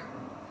your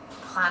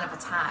plan of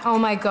attack? Oh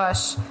my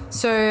gosh.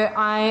 So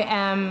I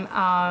am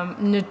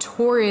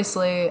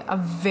notoriously a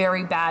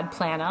very bad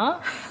planner.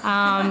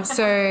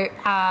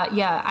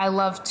 I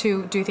love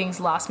to do things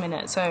last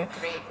minute. So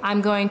Great.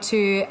 I'm going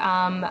to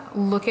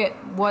look at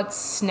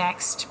what's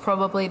next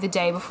probably the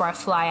day before I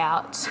fly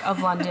out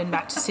of London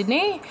back to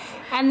Sydney,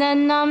 and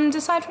then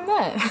decide from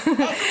there.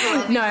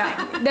 Excellent.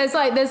 No, there's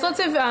lots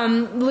of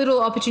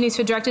little opportunities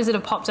for directors that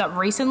have popped up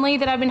recently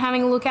that I've been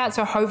having a look at.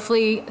 So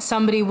hopefully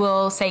somebody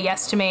will say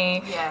yes to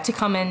me to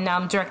come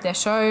and direct their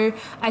show.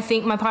 I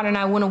think my partner and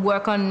I want to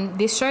work on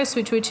this show,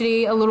 Switch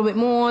Witchetty, a little bit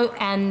more.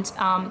 And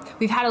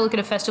we've had a look at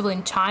a festival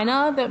in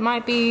China that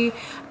might be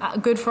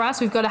good for us.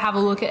 We've got to have a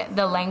look at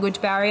the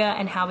language barrier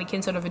and how we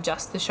can sort of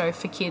adjust the show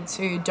for kids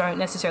who don't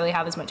necessarily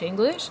have as much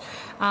English.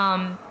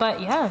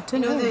 But yeah, You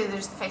don't know.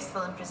 there's the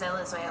festival in Brazil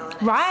as well. And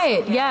it's-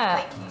 Right, yeah.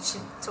 Like, you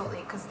should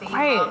totally, because they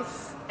Right. love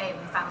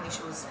family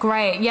shows.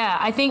 Great, yeah.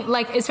 I think,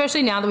 like,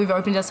 especially now that we've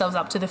opened ourselves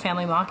up to the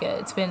family market,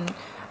 it's been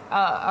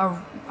a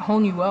whole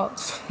new world,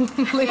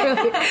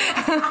 literally.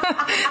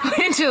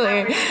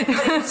 Literally.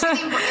 But it's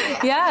really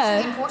important. Yeah.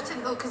 It's really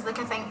important though, because like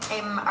I think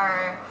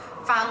our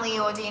family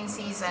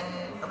audiences and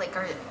like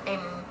our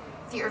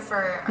theatre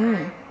for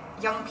our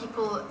young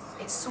people,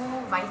 it's so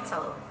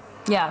vital.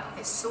 Yeah,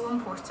 It's so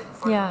important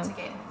for Yeah. them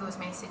to get those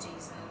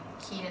messages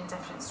and hearing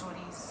different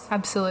stories.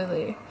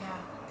 absolutely.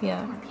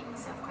 Yeah. I'm repeating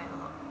myself quite a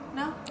lot.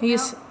 No.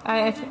 Yes, no,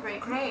 I you did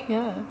great. Great.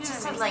 yeah.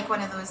 Just had like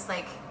one of those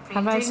like brain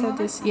Have I drain said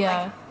moments this? of,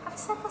 Yeah. Like, have I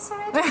said this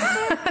already? Did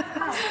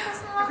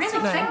I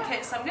really think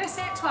it, so I'm going to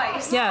say it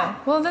twice. Yeah,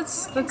 well,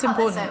 that's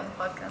important.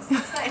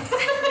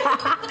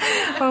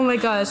 Oh my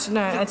gosh,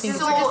 no, I think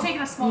So we're just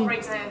taking a small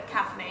break to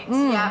caffeinate.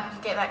 Yeah,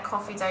 you get that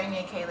coffee down,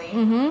 yeah,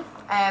 Kaylee.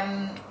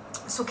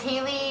 So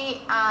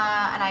Kaylee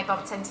and I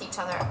bumped into each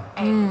other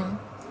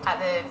at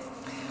the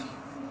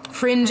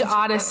Fringe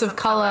Artists of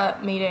Colour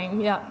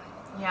meeting. Yeah.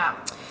 yeah.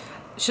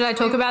 Should I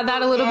talk about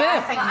that a little I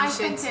bit? think I you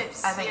think should.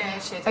 it's- I think yeah.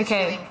 you should. It's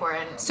Okay. really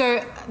important.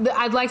 So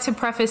I'd like to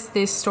preface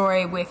this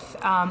story with,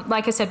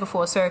 like I said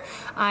before, so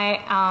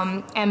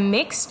I am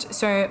mixed.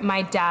 So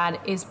my dad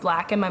is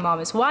black and my mom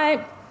is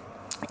white.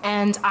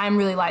 And I'm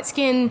really light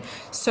skinned,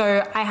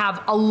 so I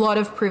have a lot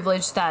of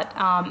privilege that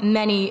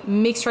many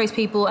mixed race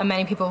people and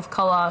many people of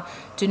color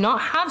do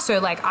not have. So,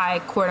 like, I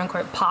quote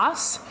unquote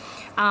pass.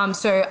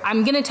 So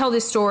I'm gonna tell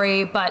this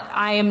story, but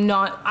I'm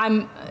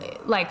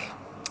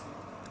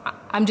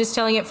just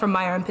telling it from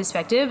my own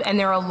perspective, and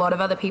there are a lot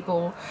of other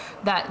people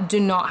that do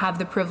not have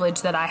the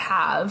privilege that I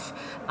have,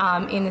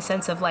 in the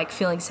sense of like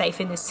feeling safe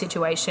in this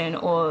situation,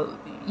 or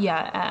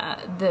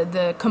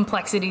the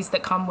complexities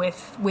that come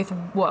with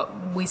what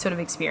we sort of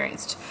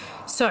experienced.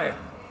 So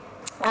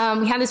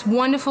we had this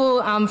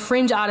wonderful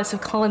Fringe Artists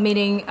of Colour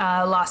meeting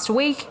last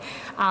week,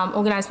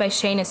 organised by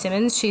Shayna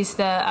Simmons. She's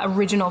the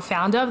original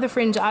founder of the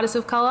Fringe Artists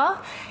of Colour.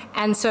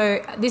 And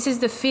so this is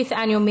the 5th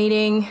annual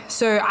meeting.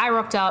 So I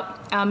rocked up.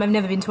 I've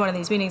never been to one of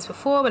these meetings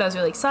before, but I was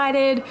really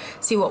excited,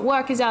 see what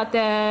work is out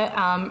there.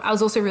 I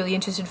was also really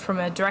interested from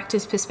a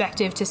director's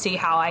perspective to see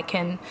how I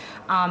can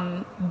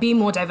be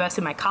more diverse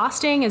in my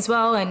casting as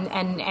well,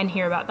 and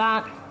hear about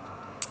that.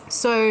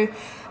 So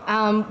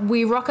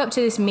we rock up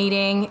to this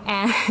meeting,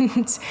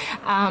 and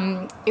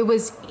it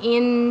was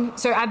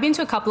so I've been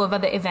to a couple of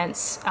other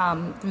events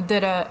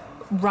that are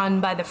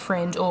run by the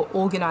Fringe or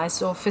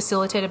organised or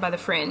facilitated by the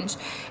Fringe,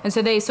 and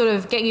so they sort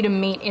of get you to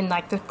meet in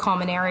like the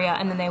common area,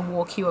 and then they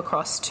walk you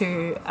across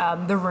to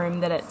the room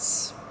that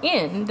it's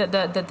in, that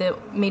the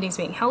meeting's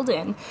being held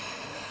in.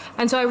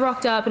 And so I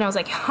rocked up and I was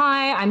like,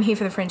 hi, I'm here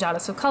for the Fringe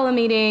Artists of Colour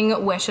meeting.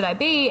 Where should I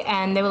be?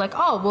 And they were like,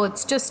 oh, well,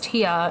 it's just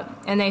here.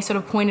 And they sort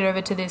of pointed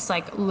over to this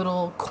like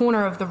little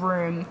corner of the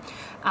room.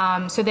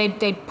 So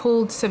they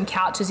pulled some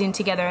couches in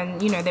together,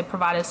 and, you know, they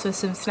provided us with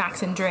some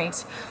snacks and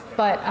drinks.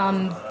 But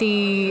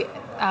the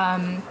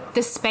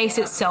space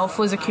itself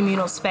was a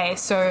communal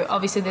space. So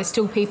obviously there's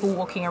still people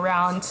walking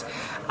around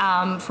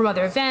from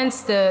other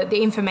events.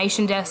 The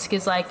information desk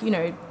is like, you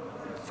know,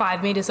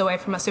 5 meters away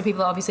from us, so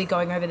people are obviously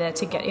going over there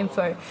to get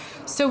info.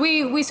 So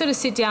we sort of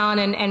sit down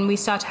and we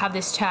start to have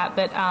this chat,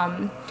 but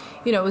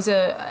you know, it was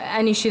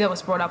an issue that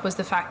was brought up was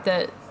the fact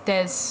that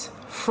there's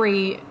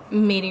free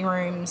meeting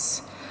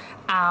rooms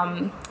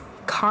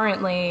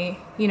currently,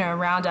 you know,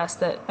 around us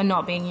that are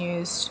not being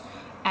used,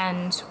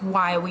 and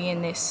why are we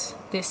in this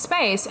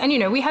space? And, you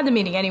know, we had the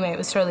meeting anyway, it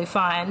was totally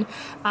fine.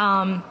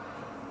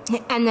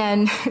 And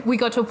then we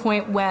got to a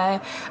point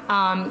where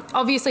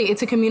obviously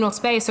it's a communal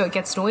space, so it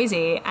gets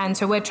noisy, and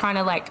so we're trying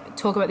to like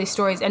talk about these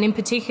stories, and in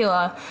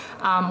particular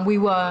we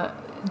were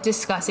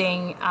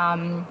discussing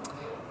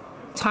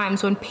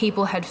times when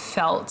people had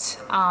felt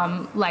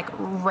like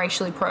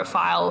racially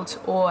profiled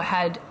or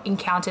had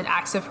encountered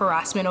acts of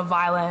harassment or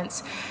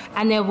violence,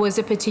 and there was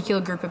a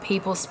particular group of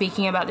people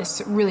speaking about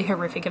this really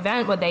horrific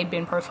event where they'd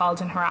been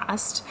profiled and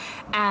harassed,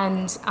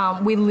 and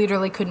we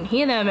literally couldn't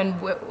hear them, and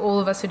all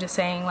of us were just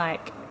saying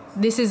like,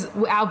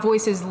 our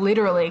voices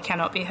literally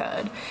cannot be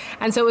heard.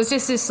 And so it was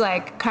just this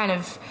like kind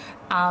of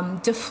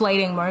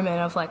deflating moment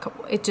of like,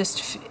 it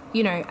just,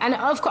 you know, and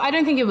of course I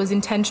don't think it was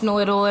intentional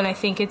at all, and I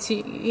think it's,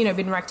 you know,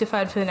 been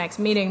rectified for the next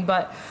meeting,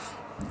 but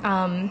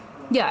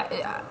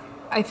yeah,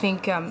 I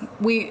think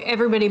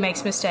everybody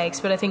makes mistakes,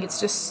 but I think it's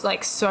just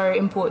like so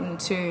important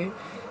to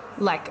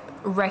like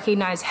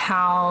recognize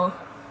how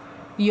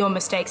your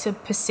mistakes are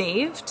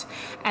perceived.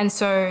 And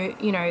so,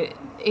 you know,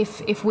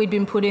 if we'd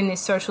been put in this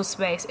social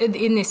space,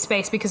 in this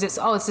space because it's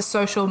a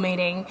social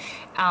meeting,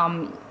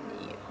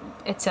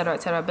 et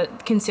cetera,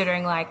 but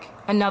considering like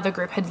another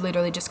group had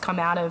literally just come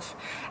out of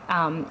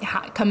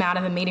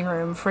a meeting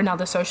room for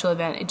another social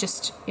event, it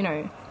just, you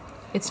know,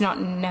 it's not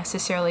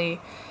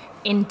necessarily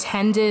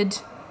intended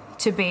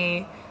to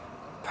be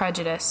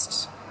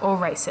prejudiced or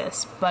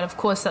racist, but of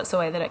course that's the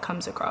way that it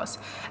comes across.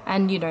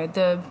 And, you know,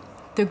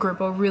 the group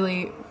are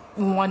really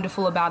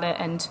wonderful about it,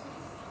 and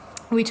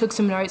we took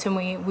some notes and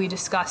we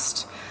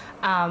discussed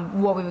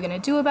what we were going to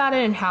do about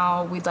it and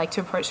how we'd like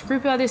to approach the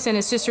group about this. And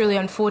it's just really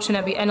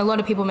unfortunate, and a lot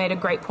of people made a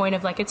great point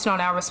of like, it's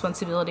not our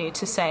responsibility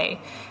to say,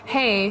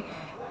 hey,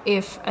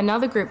 if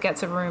another group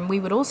gets a room, we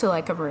would also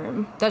like a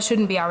room. That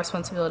shouldn't be our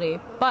responsibility,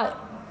 but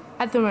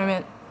at the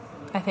moment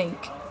I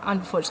think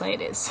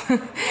unfortunately it is.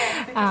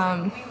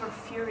 Because we were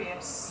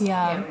furious.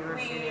 Yeah, we were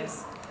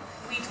furious.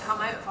 We'd come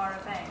out of our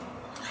event,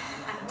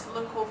 and to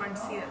look over and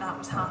see that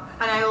was happening.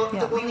 And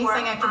the only We were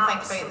thing I can think about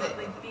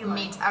absolutely that feeling.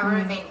 made our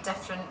event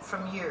different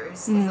from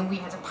yours is that we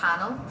had a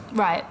panel.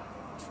 right,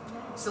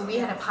 So we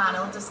had a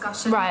panel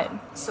discussion. Right.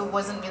 So it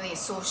wasn't really a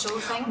social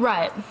thing.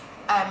 right,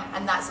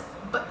 And that's,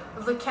 but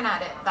looking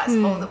at it, that's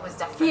all that was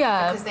different.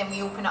 Yeah. Because then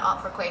we open it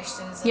up for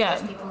questions and Yeah.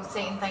 there's people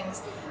saying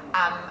things.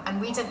 And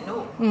we didn't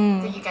know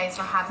that you guys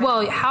were having.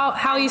 Well, how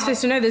are you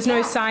supposed to know? There's no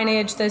Yeah.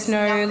 signage. There's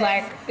no Nothing.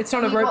 like. It's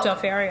not a And roped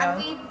off area.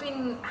 And we'd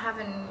been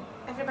having.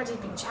 Everybody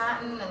had been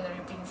chatting, and there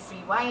had been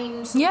free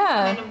wine. So Yeah.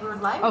 we came in and we were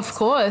loud. Of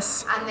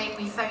course. And then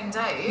we found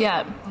out.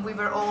 Yeah. We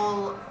were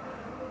all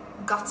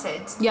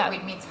gutted Yeah. that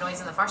we'd made the noise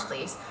in the first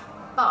place.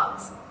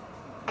 But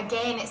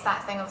again, it's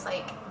that thing of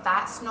like,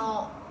 that's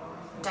not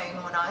down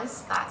on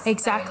us. That's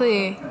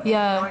Exactly. down on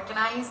Yeah.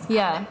 organised.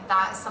 Yeah. And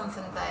that's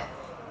something that,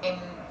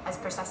 as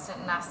Persistent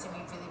and Nasty, we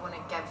really want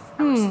to give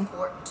our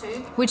support to.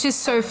 Which is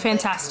so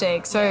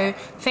fantastic. So Yeah.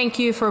 thank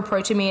you for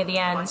approaching me at the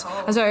end. Not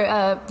at all.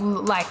 So,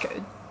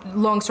 like,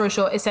 long story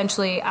short,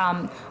 essentially,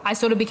 I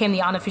sort of became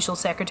the unofficial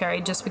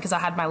secretary just because I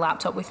had my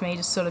laptop with me,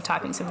 just sort of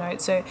typing some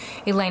notes. So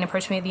Elaine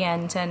approached me at the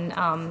end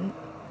and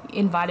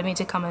invited me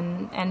to come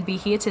and be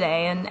here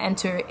today and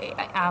to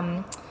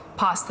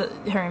pass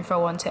her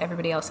info on to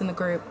everybody else in the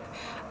group.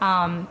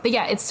 But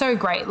yeah, it's so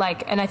great.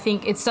 Like, and I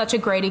think it's such a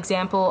great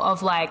example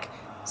of like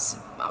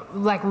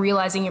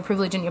realizing your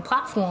privilege in your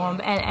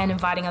platform and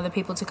inviting other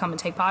people to come and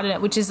take part in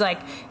it, which is like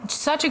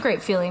such a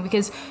great feeling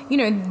because, you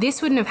know,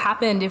 this wouldn't have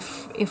happened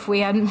if we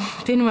hadn't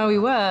been where we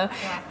were.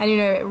 Yeah. And, you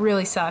know, it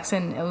really sucks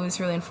and it was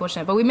really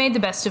unfortunate, but we made the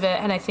best of it.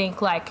 And I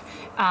think like,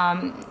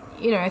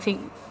 you know, I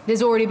think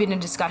there's already been a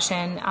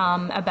discussion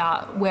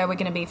about where we're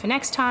going to be for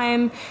next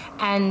time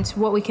and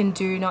what we can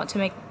do not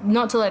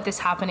to let this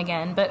happen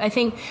again. But I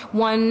think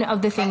one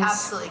of the It things,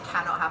 absolutely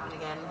cannot happen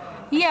again.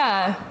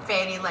 yeah,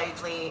 Very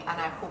loudly,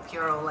 and I hope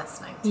you're all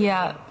listening to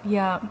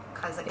yeah,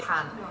 because it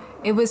can.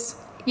 it was,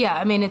 yeah,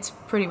 I mean, it's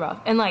pretty rough.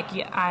 And like,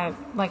 yeah,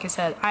 like I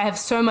said, I have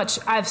so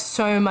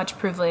much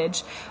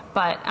privilege,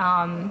 but,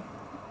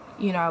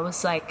 you know, I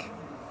was like,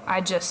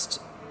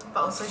 But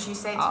also, as you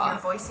said, your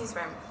voices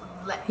were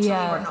literally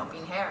Yeah. were not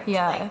being heard.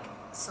 Yeah. Like,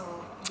 so,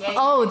 yeah,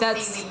 Oh, you could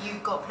that's- say that you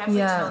got privilege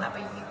Yeah. and all that,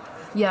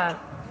 but yeah.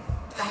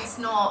 that's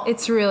not...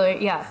 It's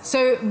really, yeah.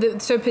 So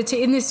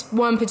in this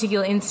one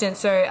particular instance,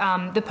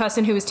 so the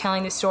person who was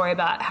telling this story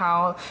about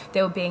how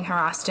they were being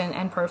harassed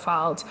and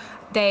profiled,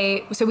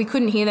 so we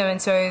couldn't hear them,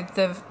 and so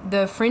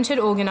the Fringe had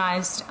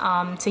organised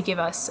to give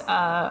us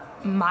a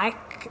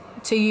mic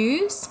to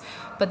use,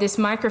 but this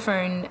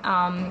microphone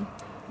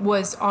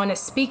was on a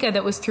speaker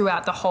that was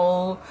throughout the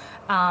whole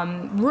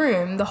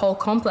room, the whole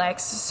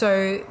complex.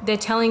 So they're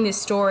telling this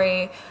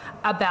story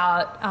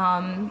about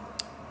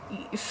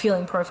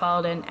feeling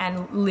profiled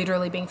and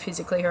literally being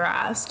physically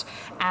harassed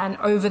and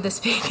over the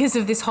speakers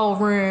of this whole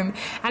room,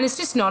 and it's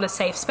just not a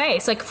safe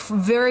space. Like,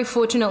 very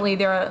fortunately,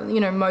 there are, you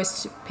know,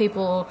 most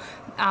people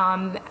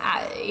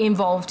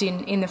involved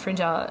in the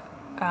Fringe are,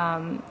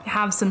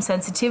 have some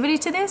sensitivity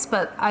to this,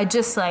 but I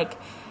just like,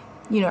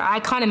 you know, I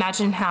can't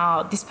imagine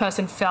how this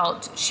person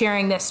felt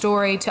sharing their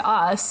story to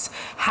us,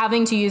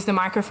 having to use the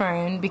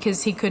microphone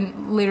because he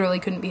literally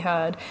couldn't be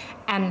heard,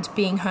 and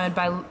being heard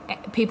by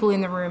people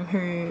in the room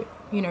who,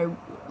 you know,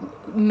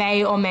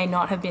 may or may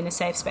not have been a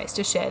safe space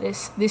to share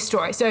this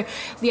story. So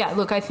yeah,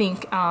 look, I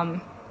think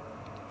I'm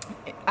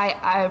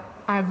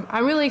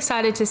really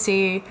excited to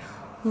see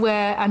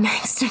where our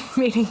next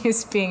meeting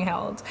is being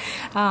held.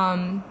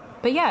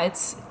 But yeah,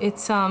 it's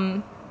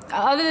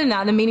other than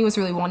that, the meeting was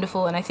really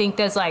wonderful, and I think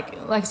there's like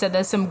I said,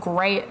 there's some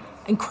great,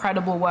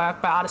 incredible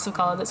work by artists of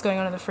colour that's going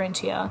on at the Fringe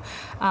here.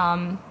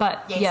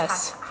 But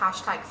yes,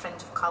 hashtag Fringe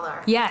of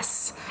Colour.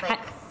 yes, Like,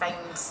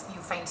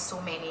 you find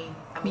so many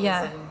amazing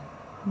Yeah.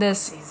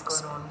 there's things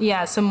going on.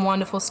 yeah, some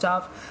wonderful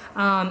stuff.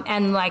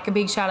 And like a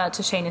big shout out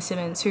to Shayna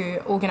Simmons, who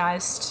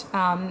organised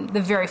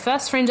the very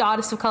first Fringe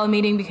Artists of Colour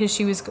meeting, because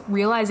she was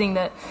realising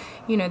that,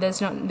 you know,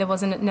 there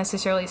wasn't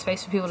necessarily a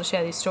space for people to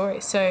share these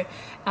stories. So,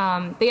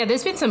 but yeah,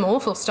 there's been some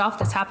awful stuff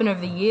that's happened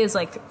over the years,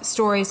 like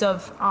stories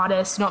of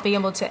artists not being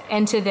able to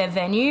enter their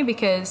venue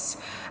because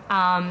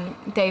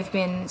they've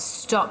been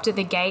stopped at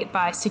the gate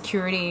by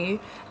security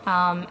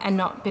and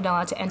not been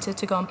allowed to enter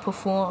to go and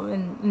perform.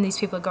 And these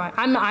people are going,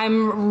 I'm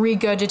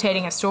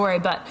regurgitating a story,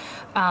 but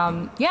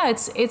yeah,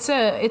 it's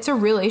a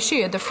real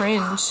issue at the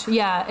Fringe.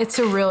 Yeah, it's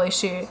a real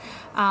issue.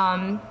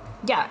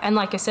 Yeah, and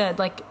like I said,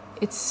 like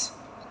it's.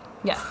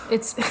 Yeah,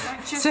 it's.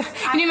 So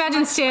can you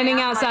imagine standing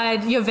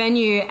outside your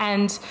venue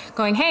and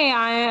going, "Hey,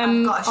 I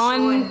am got a show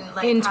on in,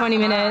 like, in half 20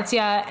 an hour." minutes,"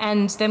 yeah,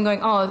 and them going,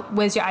 "Oh,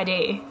 where's your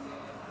ID?"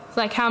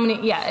 Like, how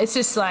many? Yeah, it's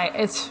just like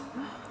it's.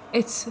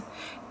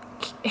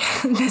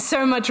 There's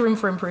so much room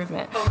for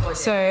improvement. Oh,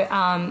 so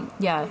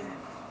yeah.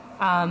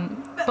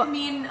 But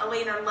me and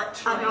Elaine are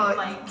literally I know,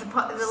 like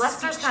the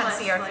listeners can't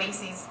see our speechless, like-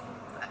 faces,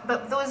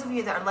 but those of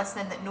you that are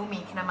listening that know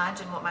me can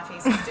imagine what my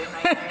face is doing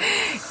right now.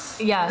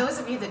 Yeah. Those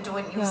of you that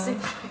don't, you'll see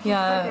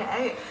Yeah.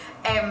 figure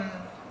it out.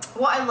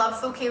 What I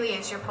love though, Kaylee,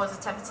 is your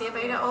positivity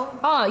about it all.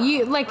 Oh,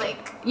 you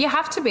Like- you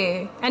have to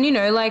be, and you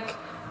know, like.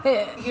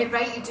 You're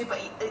right, you do, but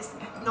it's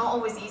not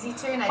always easy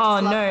to, and I just Oh,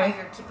 love no. how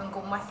you're keeping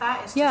going with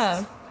that. It's Yeah.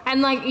 just,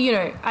 And like, you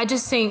know, I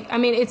just think, I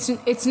mean,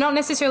 it's not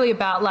necessarily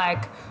about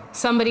like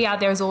somebody out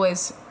there is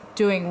always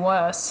doing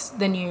worse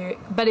than you,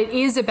 but it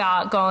is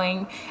about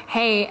going,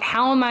 hey,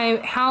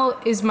 how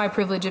is my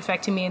privilege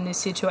affecting me in this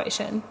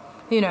situation?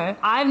 You know,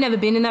 I've never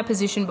been in that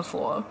position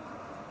before.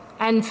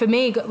 And for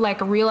me,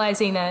 like,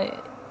 realizing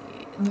that,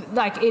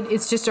 like,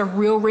 it's just a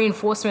real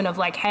reinforcement of,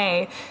 like,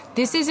 hey,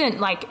 this isn't,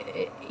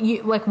 like,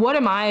 what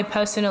am I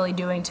personally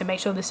doing to make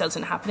sure this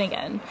doesn't happen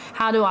again?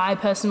 How do I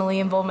personally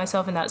involve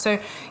myself in that? So,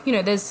 you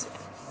know, there's,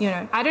 you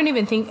know, I don't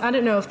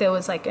know if there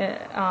was, like,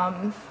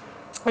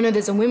 I know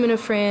there's a Women of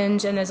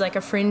Fringe and there's, like,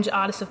 a Fringe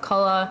Artist of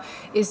Colour.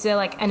 Is there,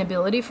 like, an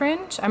Ability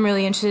Fringe? I'm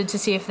really interested to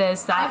see if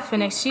there's that for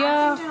next year.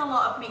 I've been doing a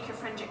lot of Make Your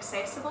Fringe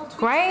accessible tweets.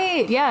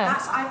 Great, yeah.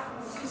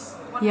 Because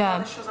one of the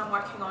other shows I'm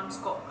working on's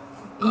got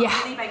a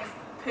really big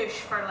push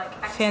for, like,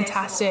 accessible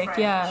Fantastic, fringe.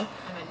 yeah.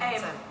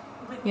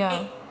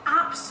 It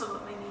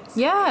absolutely needs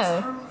it. Yeah.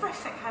 It's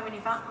horrific how many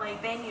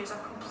venues are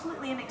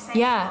completely inaccessible.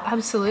 Yeah,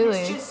 absolutely.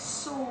 And it's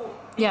just so,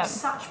 Yeah. it's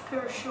such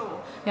poor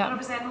show. Yeah. And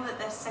obviously I know that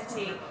this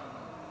city,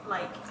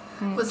 like,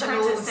 was an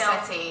turns old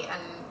itself... city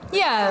and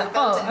Yeah, the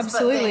buildings,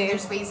 absolutely. But then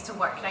there's ways to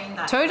work around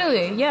that.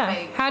 Totally, yeah.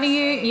 Right. How do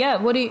you,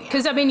 what do you,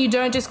 because I mean, you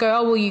don't just go,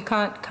 oh, well, you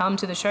can't come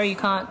to the show, you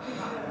can't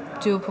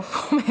do a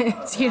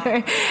performance, you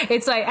know?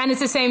 It's like, and it's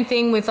the same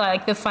thing with,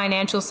 like, the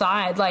financial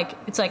side. Like,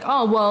 it's like,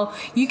 oh, well,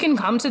 you can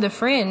come to the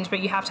Fringe,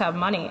 but you have to have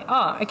money.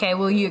 Oh, okay,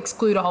 well, you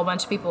exclude a whole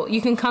bunch of people. You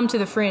can come to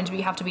the Fringe, but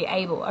you have to be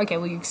able. Okay,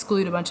 well, you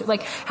exclude a bunch of,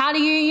 like, how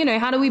do you know,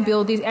 how do we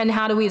build these, and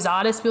how do we as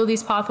artists build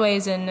these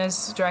pathways and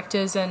as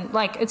directors, and,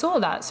 like, it's all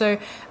of that. So,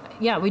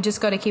 yeah, we just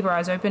got to keep our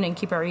eyes open and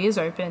keep our ears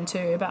open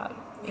too about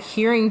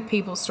hearing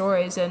people's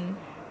stories and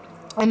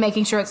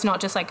making sure it's not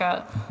just like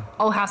a,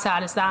 oh, how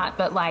sad is that,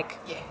 but, like,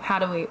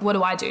 what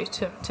do I do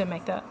to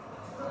make that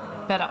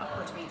better?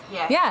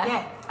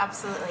 Yeah,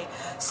 absolutely.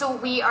 So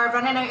we are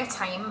running out of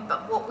time,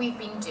 but what we've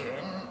been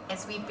doing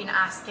is we've been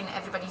asking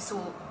everybody,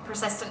 so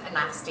Persistent and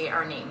Nasty,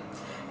 our name.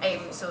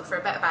 So for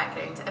a bit of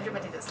background,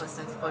 everybody that's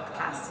listening to the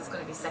podcast is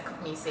going to be sick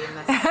of me saying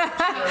this.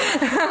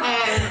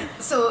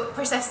 So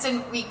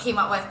Persistent we came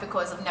up with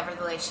because of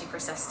Nevertheless She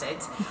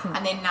Persisted,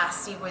 and then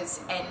Nasty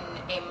was in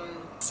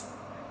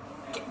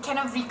kind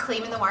of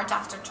reclaiming the word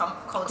after Trump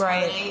called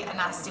Hillary a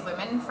nasty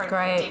woman for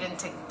daring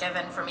to give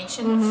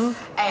information.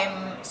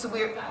 So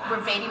we're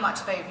very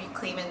much about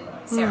reclaiming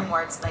certain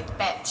words like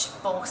bitch,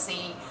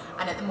 bossy,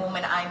 and at the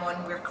moment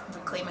we're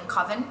reclaiming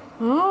coven.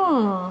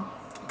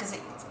 Because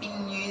it's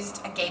been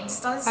used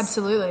against us.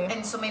 Absolutely.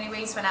 In so many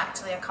ways, when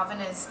actually a coven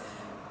is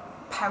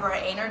power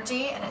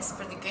energy and it's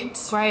for the good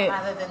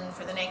rather than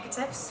for the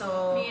negative.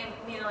 So me and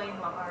Elaine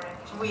love our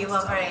energy. We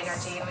love our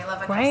energy and we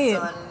love a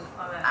crystal and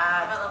love it.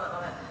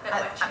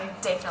 I'm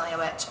definitely a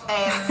witch.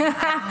 I'm more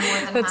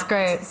than That's happy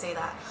great. to say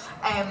that.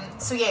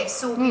 So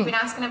we've been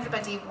asking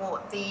everybody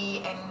what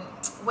the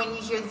when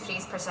you hear the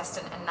phrase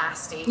persistent and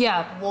nasty,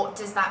 what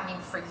does that mean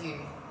for you?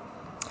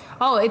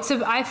 Oh,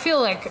 I feel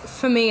like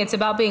for me it's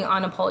about being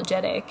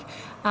unapologetic.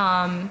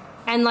 And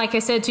like I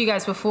said to you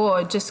guys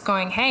before, just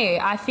going, hey,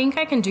 I think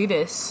I can do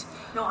this.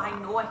 No, I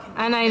know I can do this.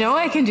 And I know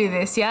I can do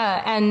this,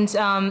 yeah. And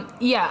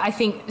I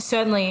think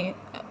certainly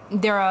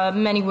there are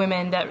many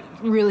women that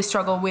really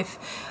struggle with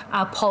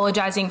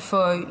apologizing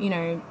for, you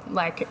know,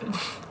 like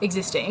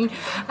existing.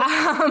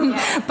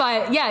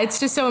 But yeah, it's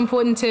just so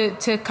important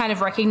to kind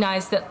of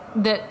recognize that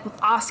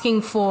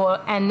asking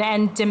for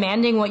and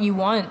demanding what you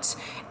want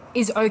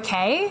is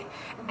okay,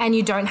 and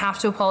you don't have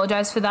to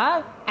apologize for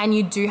that, and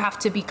you do have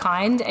to be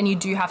kind, and you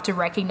do have to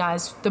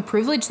recognize the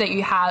privilege that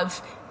you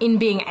have in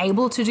being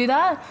able to do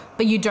that,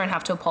 but you don't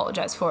have to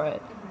apologize for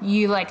it.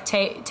 You like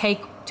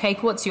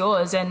take what's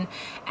yours and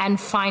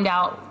find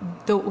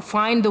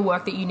the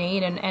work that you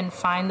need and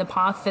find the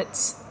path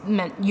that's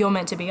you're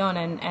meant to be on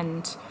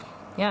and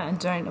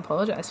don't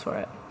apologize for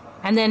it,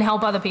 and then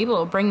help other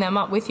people, bring them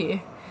up with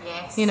you.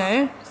 Yes, you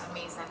know.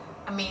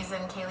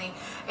 Amazing, Kaylee.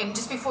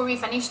 Just before we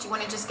finish, do you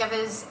want to just give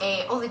us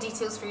all the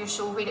details for your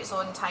show, where it's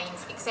on,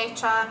 times,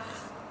 etc.?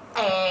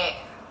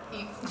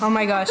 Oh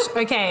my gosh.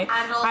 Okay,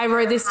 I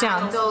wrote this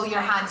down. All your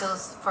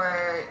handles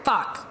for...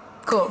 Fuck.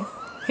 Cool.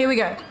 Here we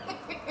go.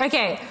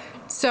 Okay,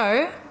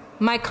 so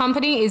my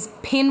company is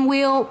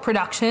Pinwheel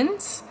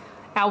Productions.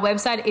 Our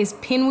website is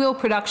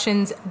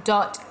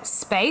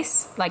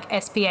pinwheelproductions.space, like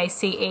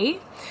SPACE.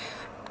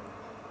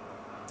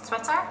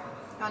 Twitter?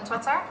 You on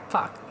Twitter?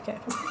 Fuck. Okay.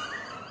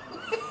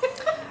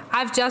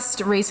 I've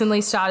just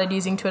recently started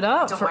using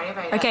Twitter. Don't worry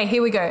about it. Okay,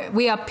 here we go.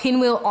 We are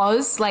Pinwheel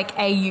Oz, like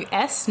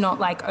AUS, not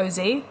like OZ.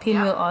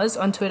 Pinwheel Oz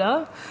on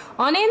Twitter.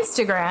 On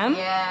Instagram.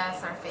 Yeah,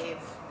 it's our fave.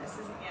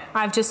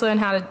 I've just learned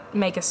how to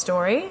make a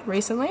story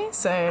recently,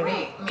 so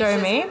go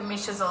me.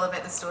 Misha's all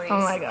about the stories.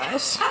 Oh my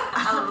gosh.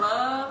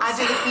 I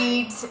do the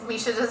feed,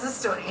 Misha does the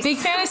stories. Big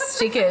fan of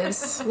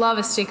stickers. Love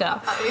a sticker.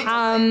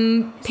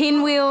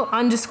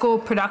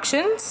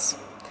 Pinwheel_productions.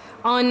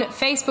 On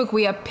Facebook,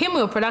 we are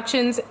Pinwheel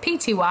Productions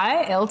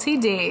Pty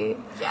Ltd.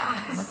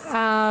 Yes.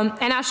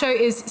 And our show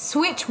is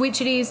Switch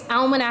Witchity's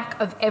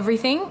Almanac of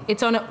Everything.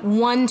 It's on at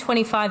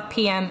 1:25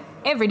 p.m.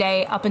 every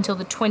day up until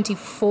the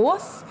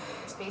 24th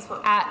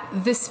at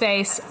The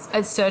Space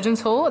at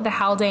Surgeons Hall at the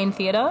Haldane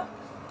Theatre.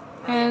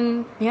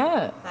 And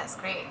yeah. That's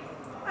great.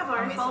 I have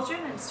Glory Amazing. Folger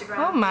on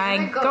Instagram. Oh my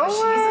There we go. gosh.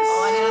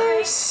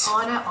 She's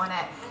on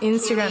it.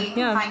 Instagram, Kaylee,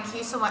 yeah. Thank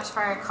you so much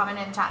for coming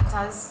and chatting to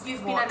us.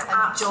 You've been What an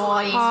a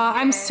joy.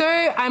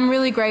 absolute I'm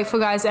really grateful,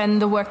 guys,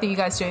 and the work that you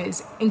guys do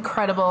is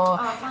incredible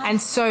thanks.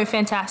 and so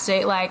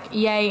fantastic. Like,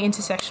 yay,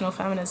 intersectional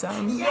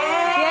feminism. Yay!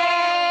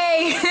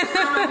 Yay!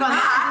 Oh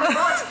my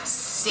God.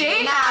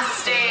 Stay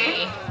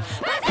nasty.